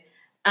ago.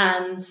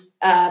 And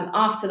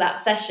after that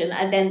session,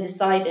 I then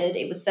decided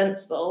it was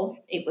sensible,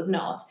 it was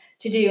not,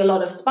 to do a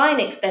lot of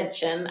spine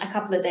extension a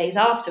couple of days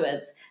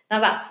afterwards. Now,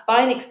 that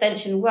spine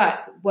extension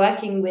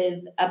working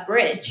with a Mhm.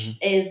 bridge,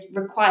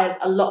 requires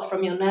a lot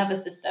from your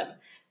nervous system.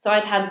 So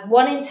I'd had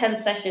one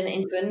intense session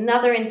into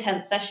another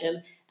intense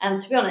session,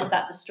 and to be honest,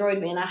 that destroyed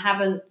me.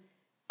 And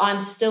I'm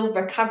still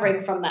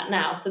recovering from that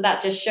now. So that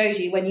just shows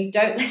you when you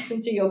don't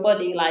listen to your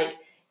body, like,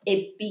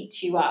 it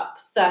beats you up.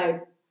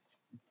 So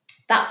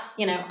that's,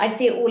 I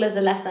see it all as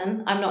a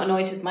lesson. I'm not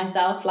annoyed with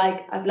myself.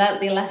 Like, I've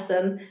learnt the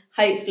lesson.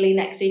 Hopefully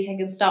next week I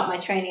can start my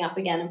training up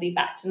again and be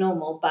back to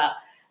normal. But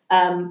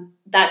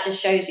that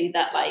just shows you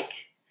that, like,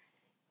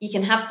 you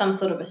can have some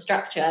sort of a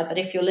structure, but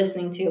if you're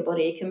listening to your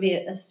body, it can be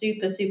a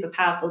super, super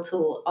powerful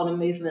tool on a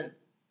movement.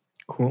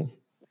 Cool.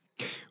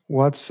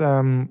 What's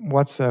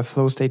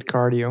flow state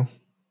cardio?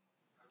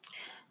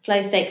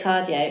 Flow state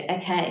cardio.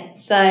 Okay.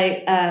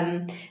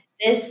 So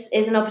this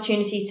is an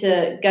opportunity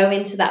to go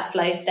into that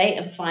flow state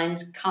and find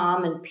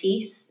calm and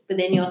peace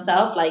within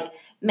yourself, like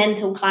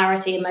mental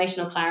clarity,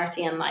 emotional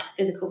clarity, and like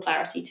physical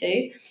clarity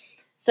too.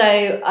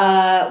 So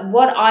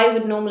what I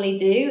would normally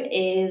do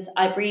is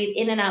I breathe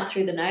in and out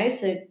through the nose,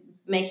 so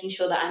making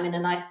sure that I'm in a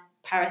nice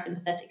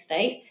parasympathetic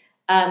state.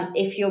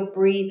 If you're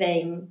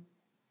breathing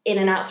in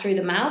and out through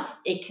the mouth,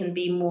 it can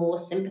be more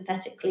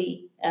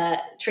sympathetically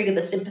trigger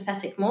the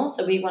sympathetic more.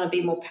 So we want to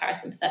be more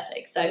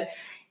parasympathetic. So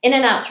in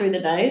and out through the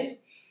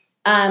nose.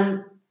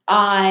 Um,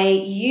 I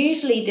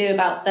usually do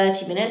about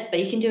 30 minutes, but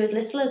you can do as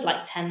little as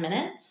like 10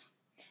 minutes.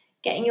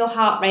 Getting your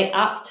heart rate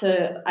up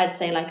to, I'd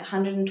say, like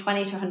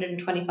 120 to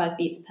 125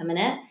 beats per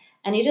minute.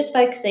 And you're just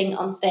focusing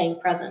on staying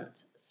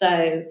present.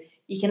 So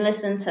you can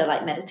listen to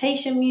like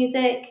meditation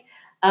music,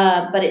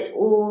 but it's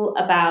all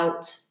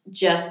about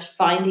just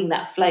finding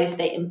that flow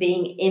state and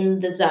being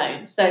in the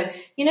zone. So,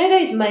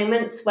 those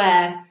moments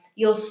where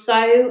you're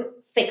so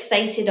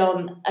fixated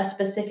on a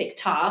specific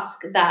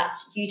task that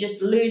you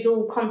just lose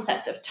all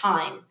concept of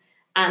time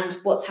and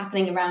what's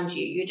happening around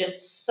you. You're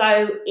just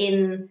so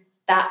in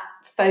that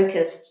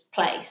focused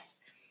place.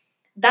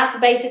 That's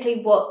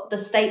basically what the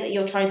state that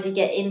you're trying to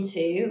get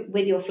into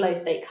with your flow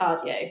state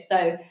cardio.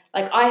 So,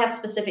 like, I have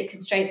specific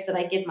constraints that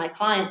I give my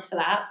clients for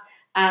that.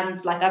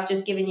 And, like, I've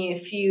just given you a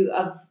few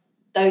of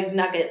those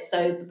nuggets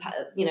so,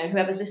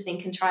 whoever's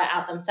listening can try it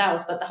out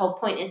themselves. But the whole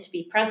point is to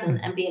be present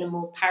Mhm. and be in a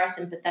more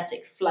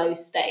parasympathetic flow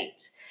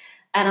state.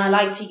 And I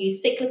like to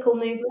use cyclical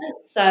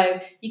movements. So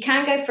you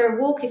can go for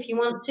a walk if you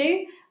want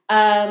to.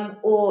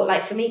 Or,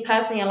 like, for me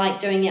personally, I like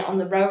doing it on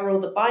the rower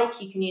or the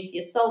bike. You can use the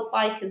assault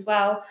bike as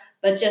well,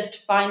 but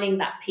just finding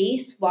that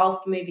peace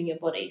whilst moving your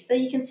body. So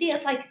you can see it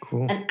as like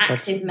Cool. an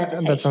That's active that's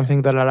meditation.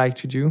 something that I like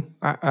to do.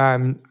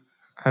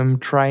 I'm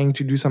trying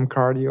to do some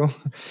cardio,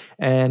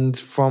 and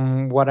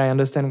from what I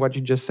understand, what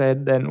you just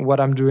said, then what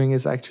I'm doing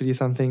is actually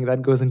something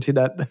that goes into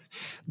that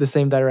the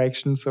same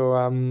direction. So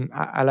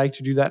I like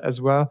to do that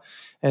as well,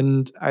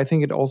 and I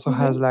think it also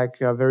has Hmm. like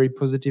a very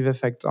positive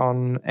effect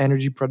on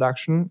energy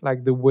production,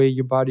 like the way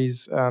your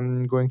body's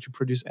going to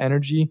produce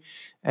energy,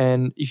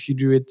 and if you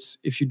do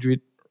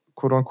it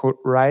quote unquote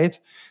right,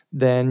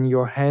 then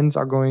your hands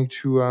are going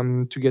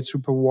to get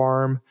super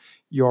warm,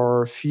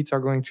 your feet are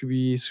going to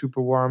be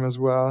super warm as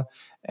well,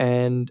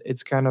 and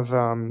it's kind of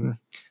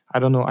I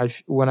don't know,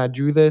 when I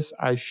do this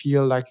I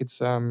feel like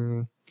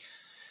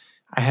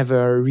I have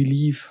a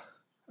relief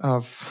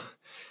of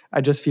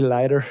I just feel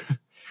lighter.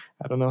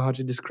 I don't know how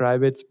to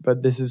describe it,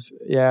 but this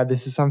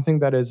is something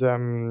that is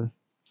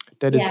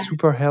Yeah.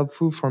 super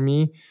helpful for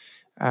me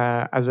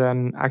as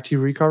an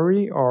active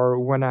recovery, or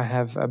when I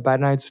have a bad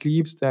night's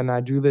sleeps, then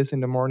I do this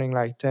in the morning,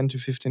 like 10 to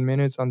 15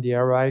 minutes on the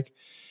air bike.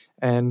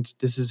 And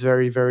this is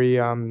very,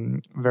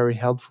 very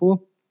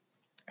helpful.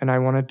 And I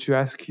wanted to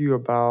ask you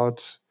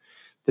about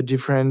the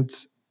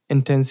different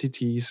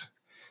intensities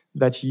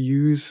that you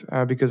use,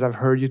 because I've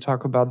heard you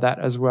talk about that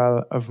as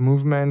well, of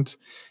movement,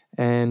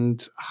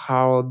 and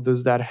how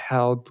does that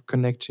help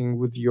connecting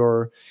with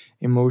your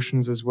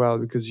emotions as well,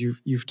 because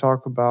you've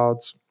talked about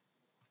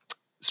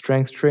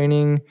strength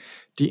training,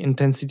 the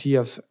intensity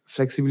of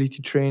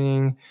flexibility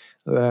training,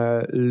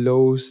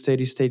 low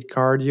steady state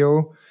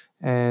cardio,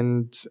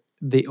 and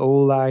they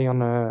all lie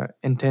on a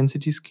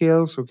intensity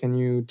scale. So can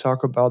you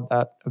talk about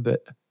that a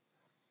bit?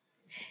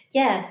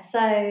 Yeah.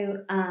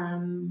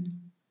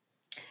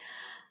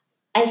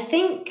 I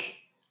think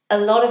a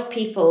lot of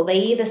people, they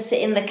either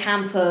sit in the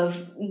camp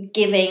of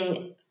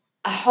giving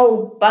a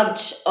whole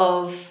bunch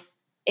of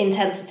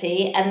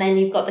intensity, and then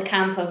you've got the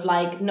camp of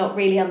like not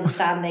really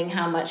understanding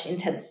how much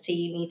intensity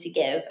you need to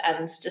give,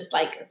 and just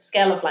like a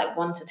scale of like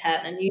 1 to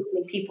 10, and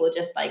usually people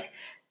just like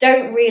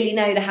don't really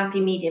know the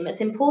happy medium. It's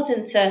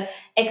important to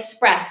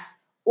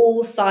express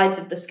all sides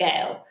of the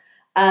scale.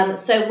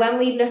 So when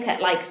we look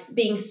at like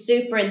being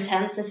super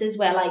intense, this is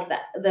where like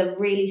the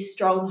really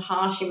strong,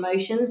 harsh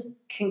emotions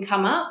can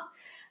come up,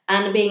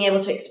 and being able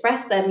to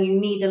express them, you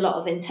need a lot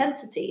of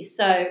intensity.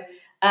 So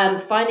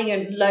finding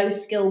a low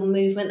skill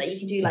movement that you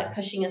can do, like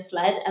pushing a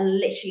sled, and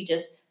literally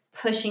just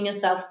pushing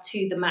yourself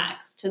to the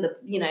max, to the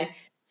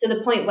to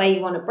the point where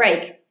you want to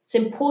break. It's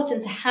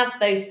important to have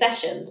those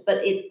sessions, but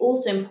it's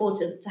also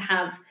important to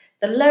have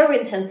the lower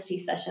intensity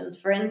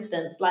sessions, for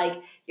instance,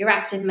 like your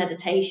active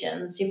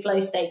meditations, your flow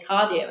state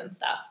cardio and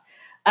stuff.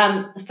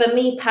 For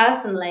me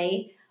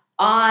personally,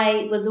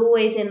 I was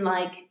always in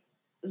like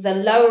the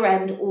lower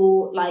end,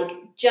 or like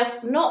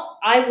just not,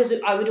 I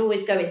would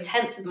always go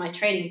intense with my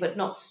training, but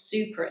not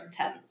super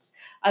intense.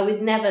 I was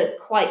never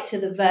quite to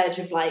the verge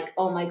of like,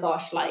 oh my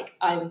gosh, like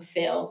I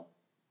feel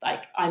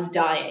like I'm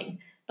dying.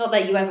 Not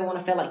that you ever want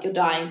to feel like you're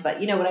dying, but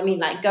you know what I mean,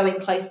 like going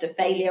close to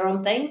failure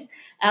on things.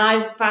 And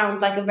I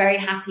found like a very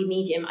happy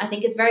medium. I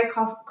think it's very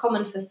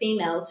common for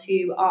females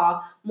who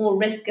are more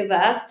risk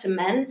averse to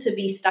men to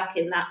be stuck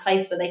in that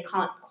place where they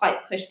can't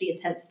quite push the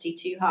intensity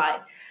too high.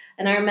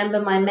 And I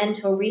remember my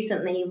mentor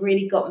recently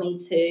really got me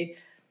to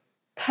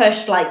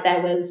push like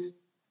there was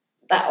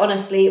that,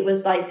 honestly, it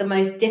was like the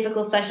most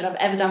difficult session I've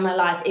ever done in my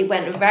life. It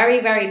went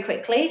very, very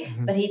quickly,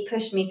 Mhm. but he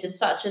pushed me to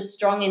such a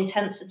strong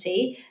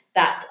intensity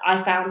that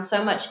I found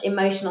so much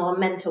emotional and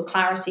mental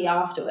clarity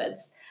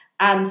afterwards.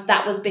 And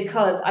that was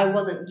because I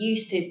wasn't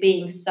used to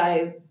being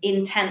so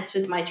intense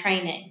with my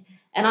training.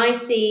 And I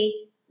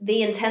see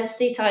the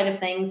intensity side of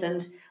things,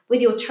 and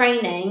with your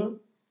training,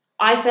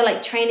 I feel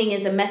like training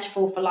is a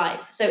metaphor for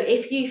life. So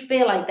if you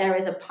feel like there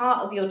is a part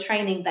of your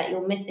training that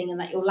you're missing and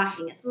that you're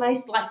lacking, it's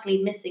most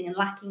likely missing and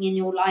lacking in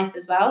your life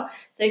as well.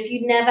 So if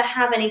you never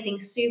have anything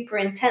super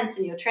intense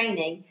in your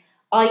training,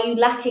 are you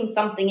lacking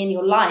something in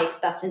your life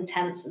that's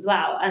intense as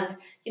well? And,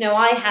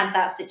 I had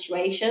that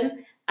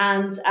situation.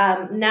 And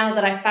now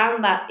that I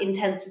found that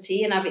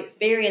intensity and I've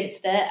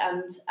experienced it,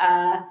 and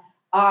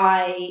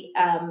I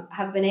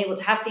have been able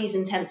to have these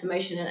intense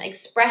emotions and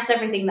express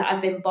everything that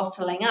I've been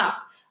bottling up,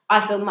 I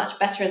feel much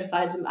better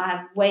inside, and I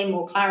have way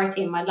more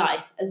clarity in my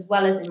life as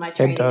well as in my It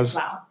training as does.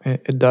 well.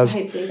 It So does.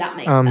 hopefully that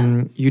makes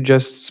sense. You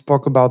just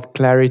spoke about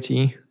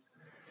clarity,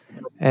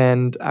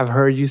 and I've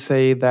heard you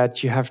say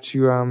that you have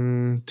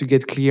to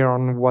get clear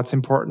on what's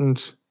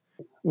important.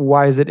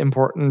 Why is it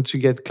important to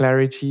get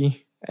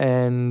clarity,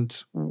 and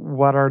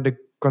what are the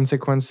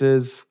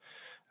consequences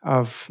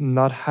of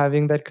not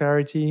having that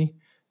clarity,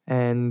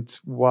 and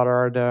what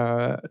are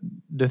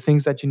the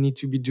things that you need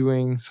to be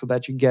doing so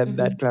that you get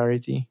that Mhm.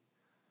 clarity?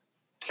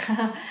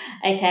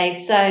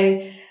 Okay,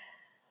 so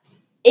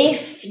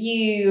if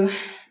you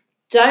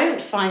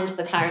don't find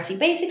the clarity,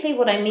 basically,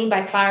 what I mean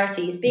by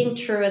clarity is being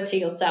truer to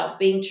yourself,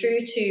 being true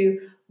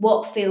to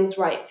what feels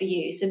right for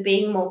you. So,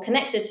 being more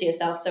connected to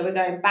yourself. So, we're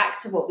going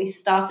back to what we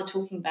started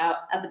talking about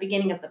at the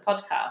beginning of the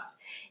podcast.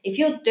 If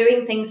you're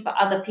doing things for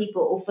other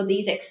people or for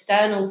these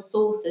external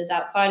sources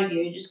outside of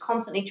you, you're just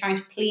constantly trying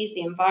to please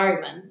the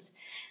environment,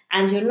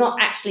 and you're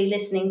not actually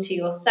listening to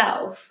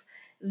yourself,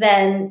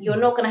 then you're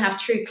not going to have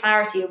true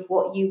clarity of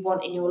what you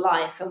want in your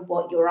life and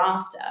what you're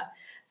after.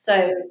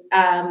 So,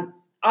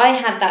 I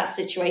had that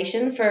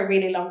situation for a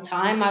really long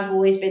time. I've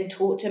always been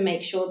taught to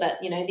make sure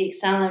that the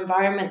external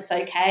environment's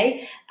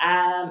okay,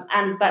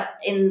 and but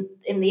in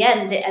the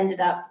end, it ended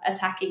up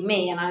attacking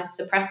me, and I was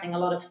suppressing a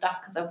lot of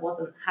stuff because I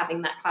wasn't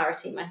having that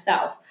clarity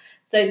myself.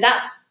 So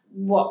that's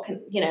what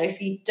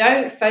if you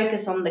don't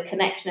focus on the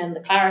connection and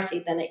the clarity,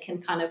 then it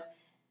can kind of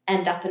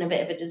end up in a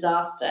bit of a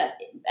disaster,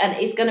 and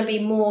it's going to be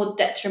more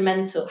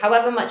detrimental.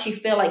 However much you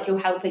feel like you're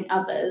helping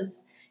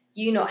others,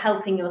 you not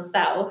helping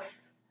yourself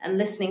and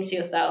listening to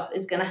yourself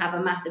is going to have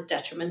a massive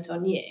detriment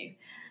on you.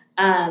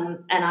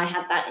 And I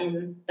had that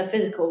in the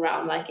physical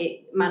realm, like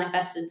it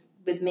manifested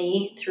with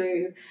me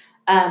through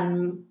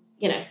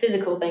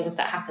physical things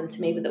that happened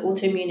to me with the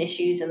autoimmune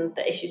issues and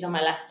the issues on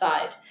my left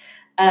side.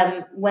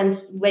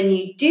 When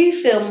you do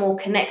feel more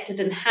connected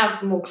and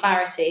have more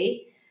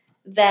clarity,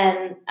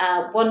 then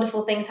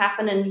wonderful things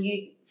happen, and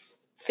you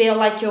feel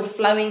like you're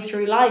flowing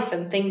through life,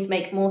 and things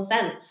make more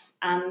sense.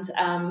 And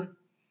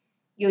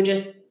you're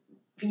just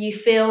you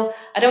feel,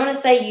 I don't want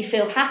to say you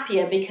feel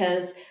happier,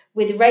 because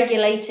with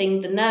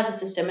regulating the nervous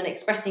system and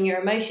expressing your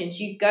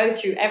emotions, you go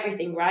through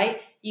everything, right?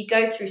 You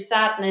go through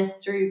sadness,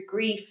 through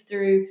grief,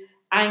 through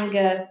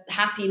anger,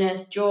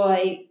 happiness,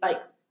 joy. Like,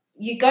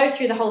 you go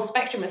through the whole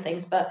spectrum of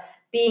things. But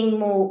being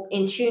more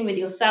in tune with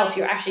yourself,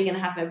 you're actually going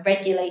to have a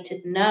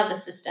regulated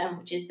nervous system,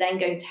 which is then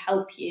going to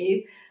help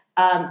you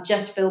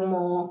just feel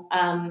more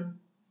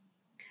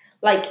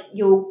like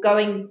you're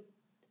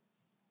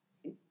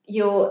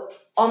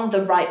on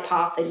the right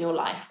path in your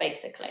life,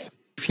 basically. So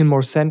you feel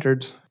more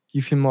centered,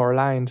 you feel more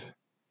aligned.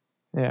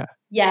 Yeah.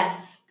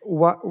 Yes.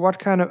 What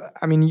kind of,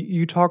 I mean,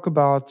 you talk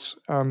about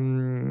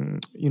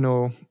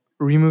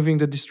removing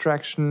the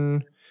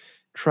distraction,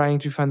 trying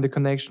to find the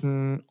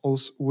connection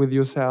also with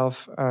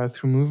yourself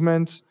through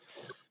movement.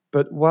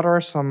 But what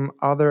are some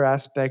other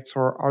aspects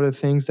or other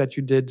things that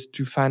you did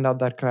to find out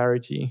that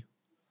clarity,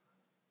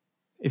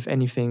 if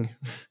anything?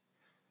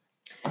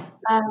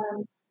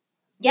 Um,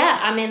 yeah,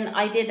 I mean,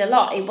 I did a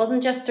lot. It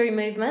wasn't just through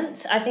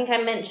movement. I think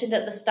I mentioned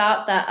at the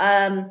start that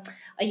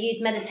I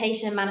used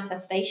meditation and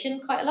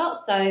manifestation quite a lot.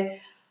 So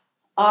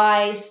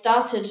I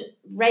started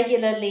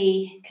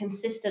regularly,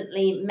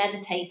 consistently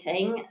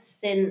meditating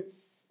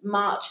since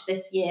March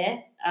this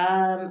year.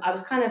 I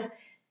was kind of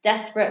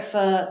desperate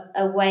for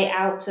a way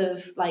out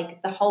of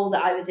like the hole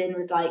that I was in,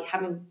 with like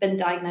having been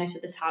diagnosed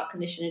with this heart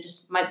condition and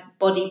just my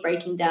body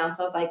breaking down.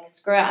 So I was like,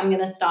 screw it, I'm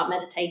going to start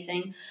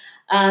meditating.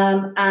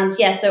 And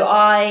yeah, so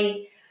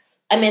I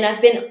mean,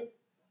 I've been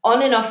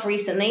on and off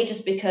recently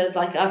just because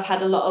like I've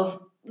had a lot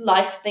of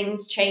life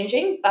things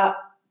changing, but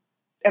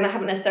and I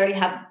haven't necessarily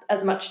had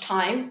as much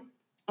time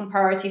and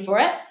priority for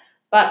it.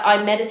 But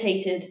I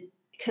meditated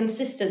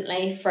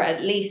consistently for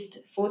at least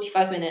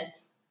 45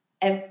 minutes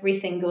every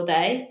single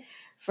day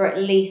for at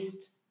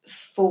least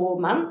 4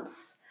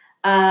 months.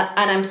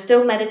 And I'm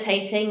still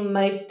meditating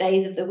most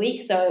days of the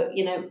week. So,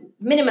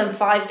 minimum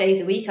 5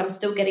 days a week, I'm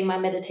still getting my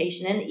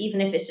meditation in. Even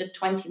if it's just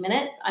 20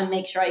 minutes, I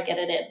make sure I get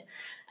it in.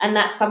 And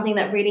that's something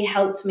that really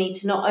helped me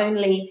to not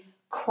only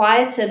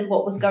quieten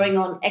what was going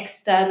on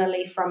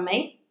externally from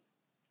me,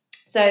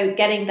 so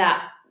getting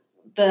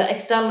the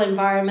external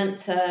environment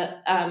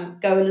to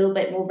go a little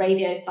bit more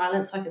radio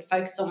silent, so I could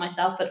focus on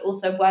myself, but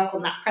also work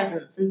on that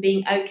presence and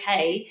being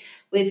okay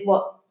with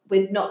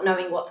not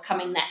knowing what's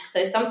coming next.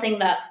 So something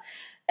that's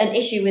an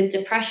issue with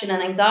depression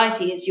and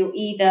anxiety is you're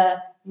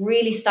either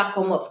really stuck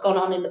on what's gone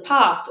on in the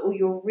past, or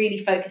you're really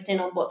focused in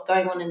on what's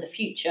going on in the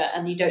future,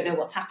 and you don't know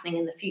what's happening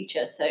in the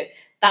future. So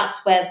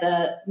that's where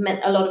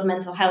a lot of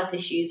mental health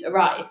issues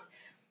arise.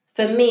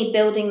 For me,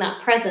 building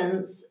that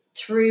presence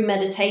through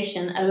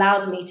meditation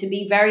allowed me to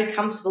be very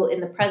comfortable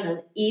in the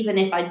present, even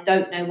if I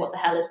don't know what the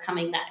hell is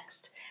coming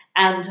next.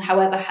 And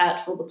however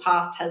hurtful the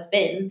past has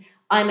been,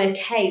 I'm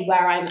okay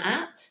where I'm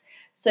at.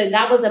 So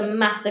that was a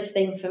massive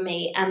thing for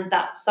me. And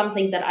that's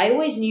something that I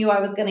always knew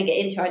I was going to get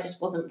into. I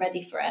just wasn't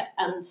ready for it.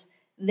 And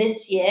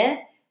this year,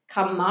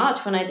 come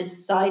March, when I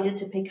decided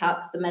to pick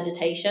up the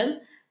meditation,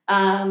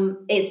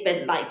 it's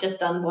been like just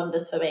done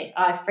wonders for me.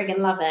 I friggin'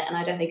 love it, and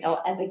I don't think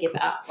I'll ever give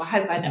it up. Well, I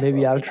hope I never Maybe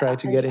will I'll give it try up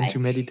to get into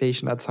anyway.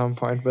 meditation at some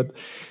point, but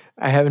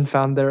I haven't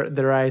found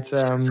the right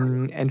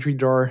entry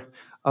door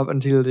up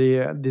until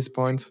this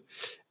point.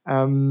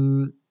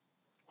 Um,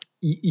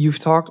 you've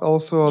talked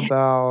also Yeah.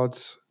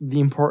 about the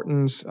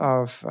importance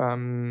of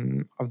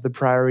the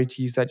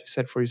priorities that you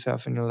set for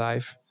yourself in your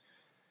life,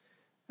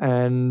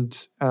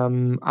 and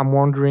I'm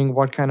wondering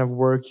what kind of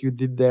work you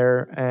did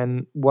there,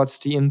 and what's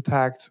the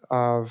impact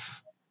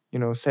of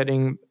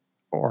setting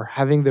or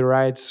having the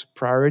right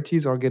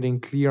priorities, or getting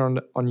clear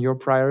on your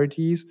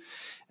priorities,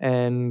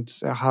 and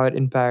how it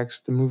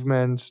impacts the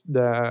movement,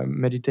 the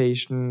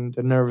meditation,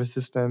 the nervous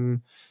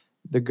system,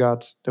 the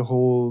gut, the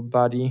whole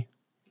body.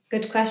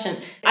 Good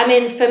question. I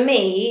mean, for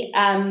me,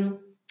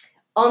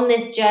 on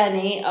this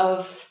journey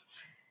of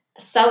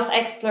self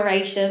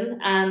exploration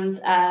and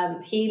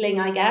healing,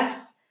 I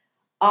guess,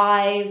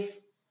 I've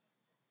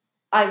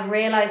I've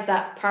realized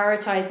that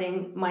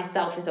prioritizing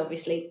myself is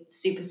obviously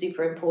super,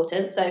 super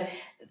important. So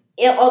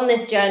on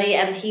this journey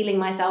and healing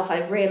myself,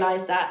 I've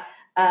realized that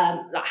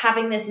like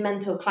having this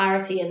mental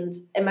clarity and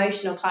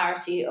emotional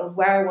clarity of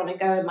where I want to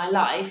go in my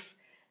life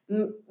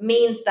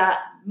means that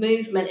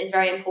movement is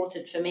very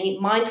important for me.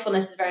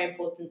 Mindfulness is very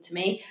important to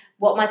me.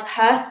 What my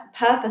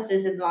purpose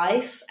is in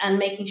life, and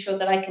making sure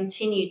that I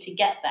continue to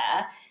get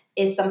there,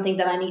 is something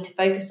that I need to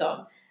focus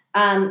on.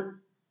 Um,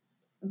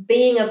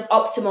 being of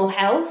optimal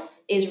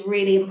health is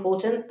really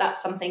important.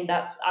 That's something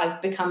that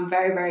I've become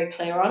very, very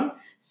clear on.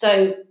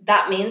 So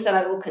that means that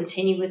I will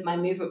continue with my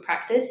movement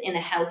practice in a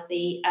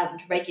healthy and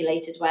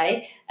regulated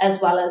way, as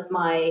well as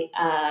my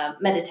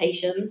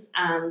meditations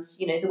and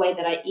the way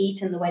that I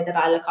eat and the way that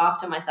I look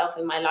after myself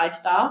in my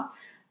lifestyle,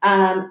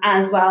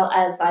 as well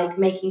as like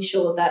making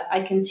sure that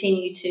I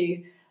continue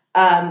to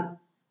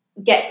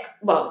get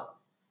well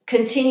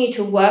continue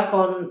to work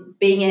on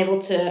being able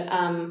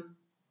to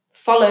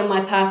follow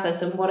my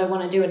purpose and what I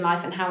want to do in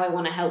life and how I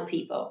want to help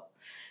people.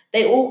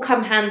 They all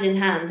come hand in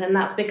hand, and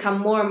that's become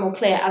more and more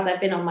clear as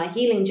I've been on my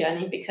healing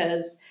journey,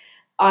 because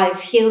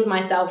I've healed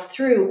myself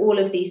through all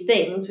of these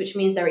things, which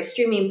means they're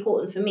extremely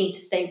important for me to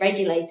stay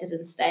regulated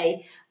and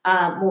stay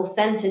more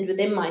centered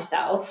within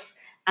myself.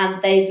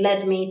 And they've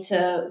led me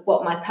to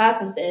what my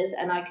purpose is,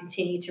 and I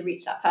continue to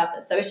reach that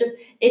purpose. So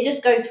it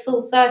just goes full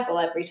circle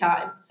every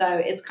time. So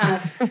it's Yeah,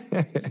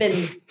 it's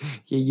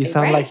you been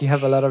sound like great. you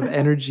have a lot of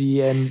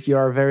energy and you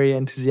are very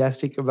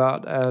enthusiastic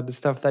about the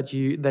stuff that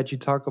you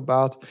talk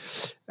about.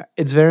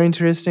 It's very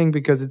interesting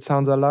because it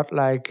sounds a lot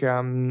like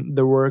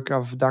the work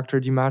of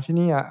Dr.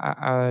 Demartini.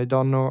 I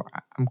don't know.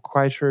 I'm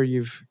quite sure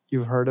you've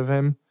heard of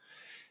him,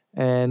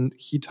 and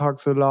he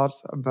talks a lot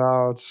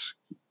about,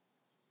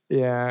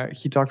 yeah,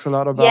 he talks a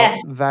lot about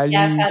Yes, yeah, I've heard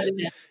values, of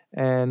it.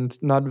 and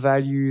not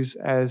values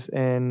as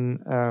in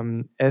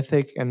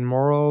ethic and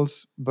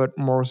morals, but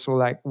more so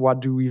like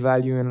what do we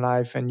value in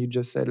life. And you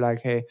just said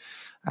like, hey,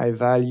 I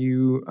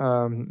value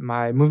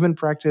my movement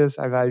practice,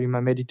 I value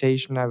my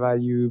meditation, I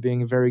value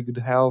being in very good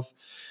health,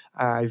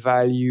 I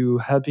value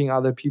helping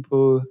other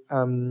people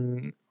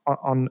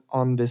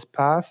on this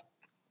path.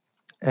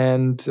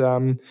 And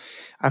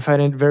I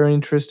find it very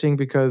interesting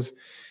because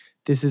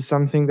this is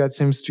something that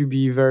seems to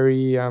be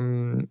very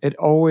it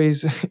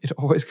always it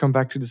always come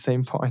back to the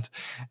same point.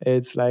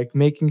 It's like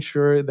making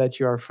sure that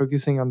you are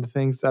focusing on the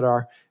things that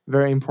are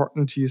very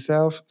important to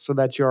yourself, so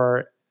that you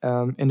are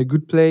in a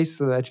good place,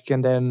 so that you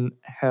can then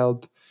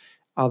help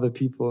other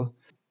people.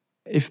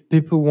 If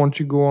people want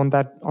to go on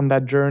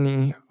that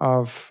journey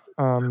of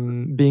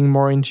being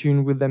more in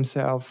tune with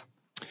themselves,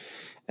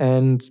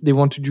 and they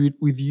want to do it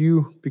with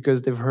you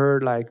because they've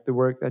heard like the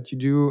work that you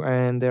do,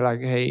 and they're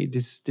like, hey,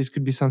 this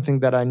could be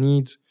something that I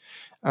need,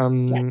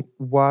 Yeah.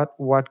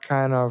 what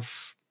kind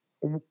of,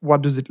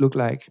 what does it look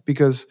like?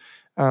 Because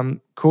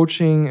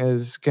coaching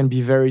is can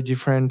be very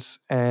different,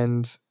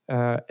 and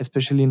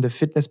especially in the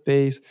fitness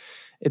space,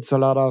 it's a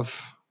lot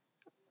of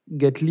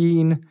get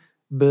lean,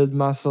 build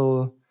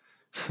muscle,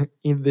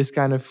 eat this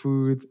kind of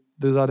food,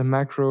 those are the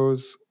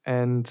macros,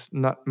 and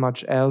not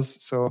much else.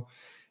 So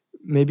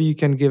maybe you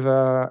can give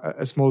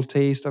a small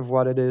taste of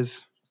what it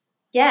is.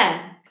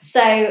 Yeah. So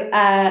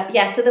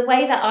so the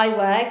way that I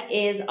work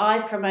is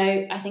I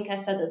promote. I think I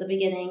said at the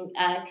beginning,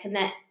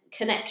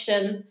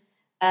 connection,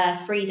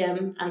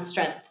 freedom, and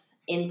strength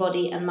in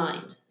body and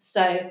mind.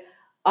 So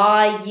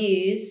I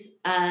use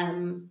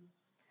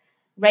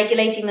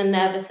regulating the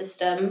nervous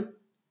system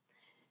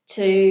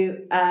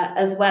to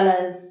as well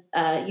as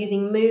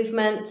using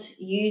movement,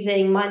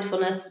 using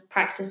mindfulness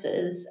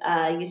practices,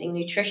 using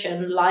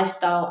nutrition,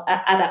 lifestyle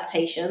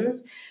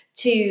adaptations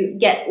to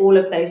get all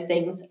of those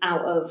things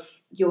out of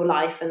your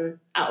life and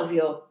out of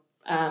your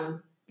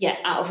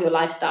out of your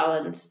lifestyle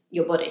and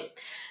your body.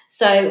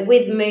 So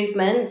with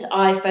movement,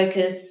 I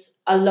focus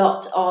a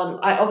lot on.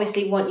 I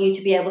obviously want you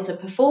to be able to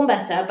perform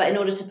better, but in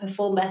order to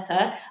perform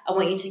better, I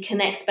want you to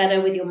connect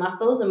better with your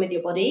muscles and with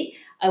your body.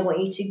 I want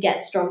you to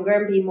get stronger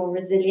and be more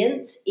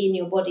resilient in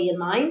your body and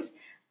mind.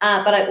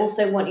 But I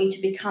also want you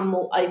to become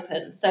more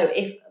open. So,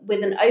 if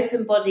with an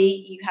open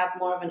body, you have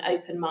more of an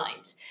open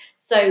mind.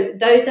 So,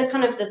 those are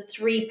kind of the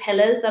three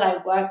pillars that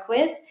I work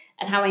with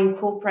and how I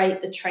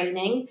incorporate the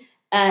training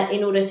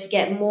in order to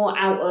get more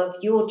out of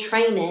your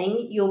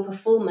training, your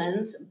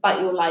performance,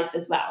 but your life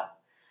as well.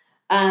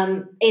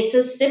 It's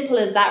as simple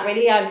as that,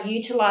 really. I've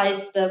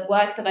utilized the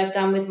work that I've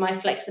done with my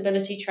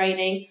flexibility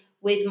training,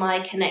 with my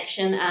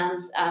connection and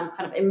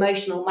kind of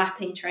emotional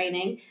mapping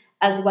training,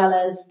 as well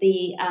as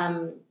the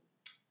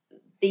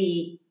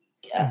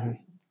Mhm.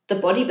 the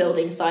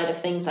bodybuilding side of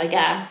things, I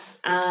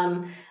guess.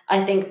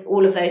 I think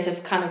all of those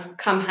have kind of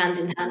come hand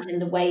in hand in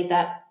the way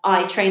that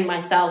I train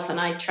myself and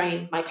I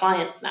train my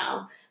clients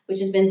now, which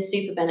has been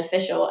super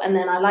beneficial. And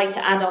then I like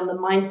to add on the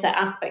mindset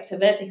aspect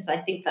of it because I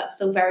think that's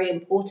still very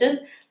important.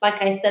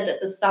 Like I said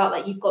at the start,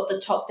 like you've got the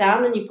top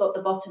down and you've got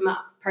the bottom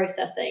up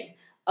processing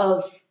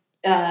of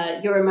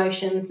your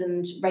emotions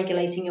and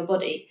regulating your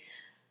body.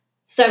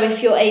 So,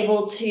 if you're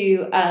able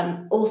to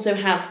also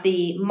have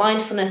the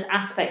mindfulness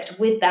aspect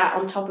with that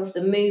on top of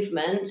the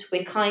movement,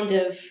 we're kind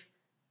of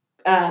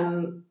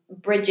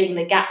bridging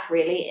the gap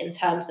really in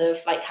terms of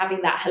like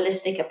having that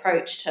holistic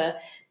approach to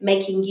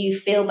making you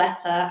feel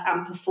better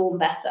and perform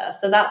better.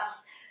 So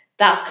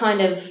that's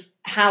kind of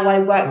how I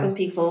work with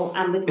Okay. people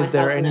and with Is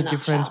there myself in a any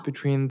difference nutshell.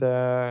 between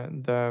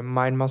the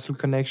mind muscle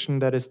connection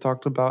that is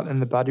talked about in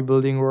the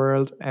bodybuilding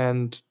world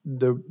and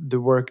the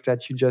work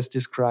that you just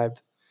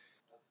described?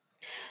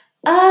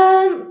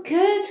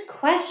 Good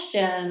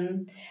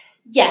question.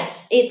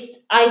 Yes,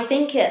 I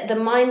think the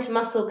mind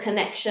muscle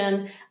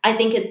connection, I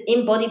think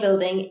in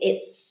bodybuilding,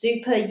 it's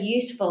super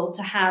useful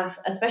to have,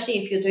 especially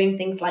if you're doing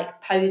things like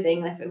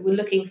posing. If we're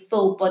looking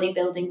full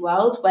bodybuilding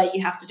world where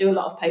you have to do a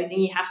lot of posing,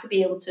 you have to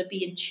be able to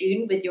be in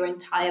tune with your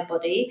entire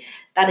body.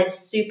 That is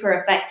super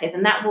effective.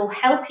 And that will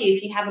help you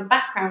if you have a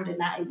background in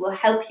that. It will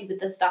help you with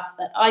the stuff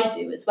that I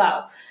do as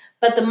well.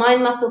 But the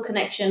mind muscle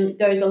connection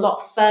goes a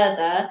lot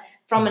further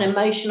from an Mhm.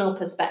 emotional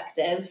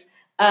perspective,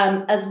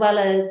 as well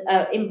as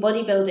in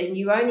bodybuilding,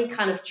 you only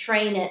kind of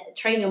train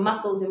your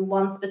muscles in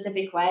one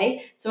specific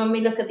way. So when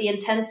we look at the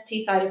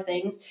intensity side of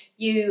things,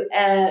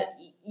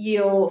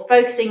 you're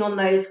focusing on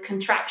those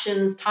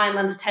contractions, time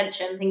under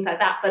tension, things like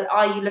that. But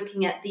are you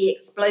looking at the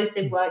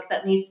explosive work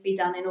that needs to be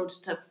done in order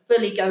to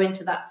fully go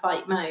into that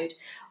fight mode?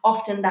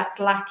 Often that's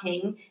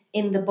lacking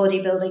in the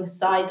bodybuilding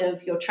side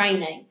of your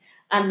training.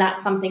 And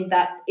that's something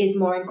that is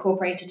more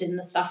incorporated in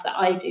the stuff that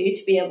I do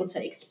to be able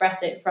to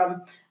express it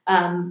from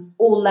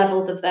all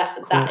levels of that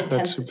Cool. That's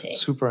super, intensity.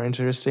 super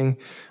interesting.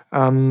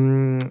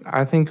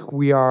 I think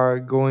we are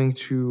going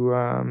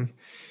to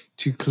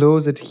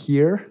close it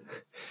here.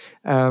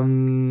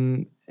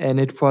 And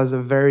it was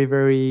a very,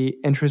 very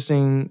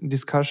interesting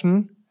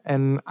discussion.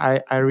 And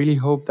I really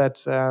hope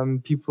that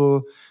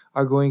people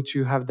are going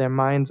to have their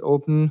minds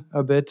open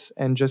a bit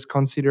and just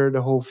consider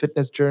the whole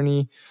fitness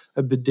journey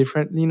a bit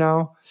differently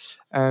now.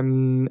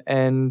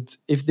 And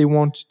if they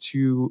want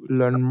to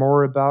learn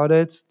more about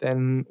it,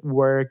 then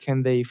where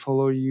can they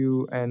follow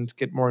you and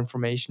get more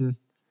information?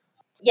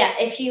 Yeah,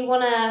 if you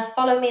want to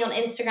follow me on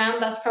Instagram,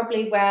 that's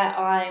probably where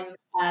I'm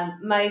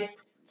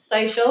most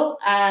social.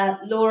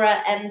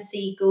 Laura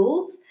MC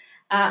Gould.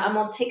 I'm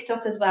on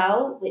TikTok as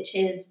well, which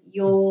is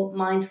Your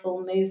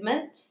Mindful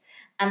Movement.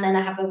 And then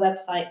I have a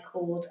website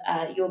called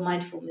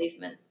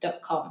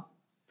yourmindfulmovement.com.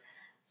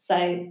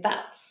 So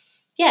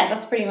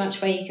that's pretty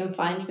much where you can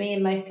find me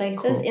in most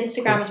places. Cool,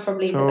 Instagram cool. is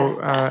probably the So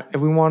best bet.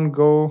 everyone,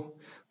 go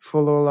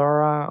follow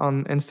Laura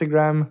on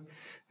Instagram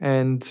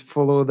and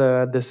follow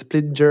the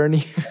split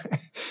journey.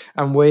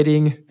 I'm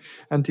waiting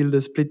until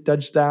the split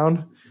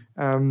touchdown.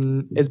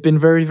 It's been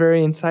very,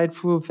 very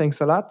insightful.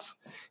 Thanks a lot,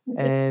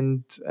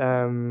 and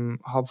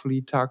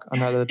hopefully talk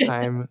another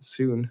time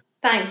soon.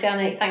 Thanks,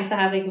 Yannick. Thanks for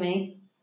having me.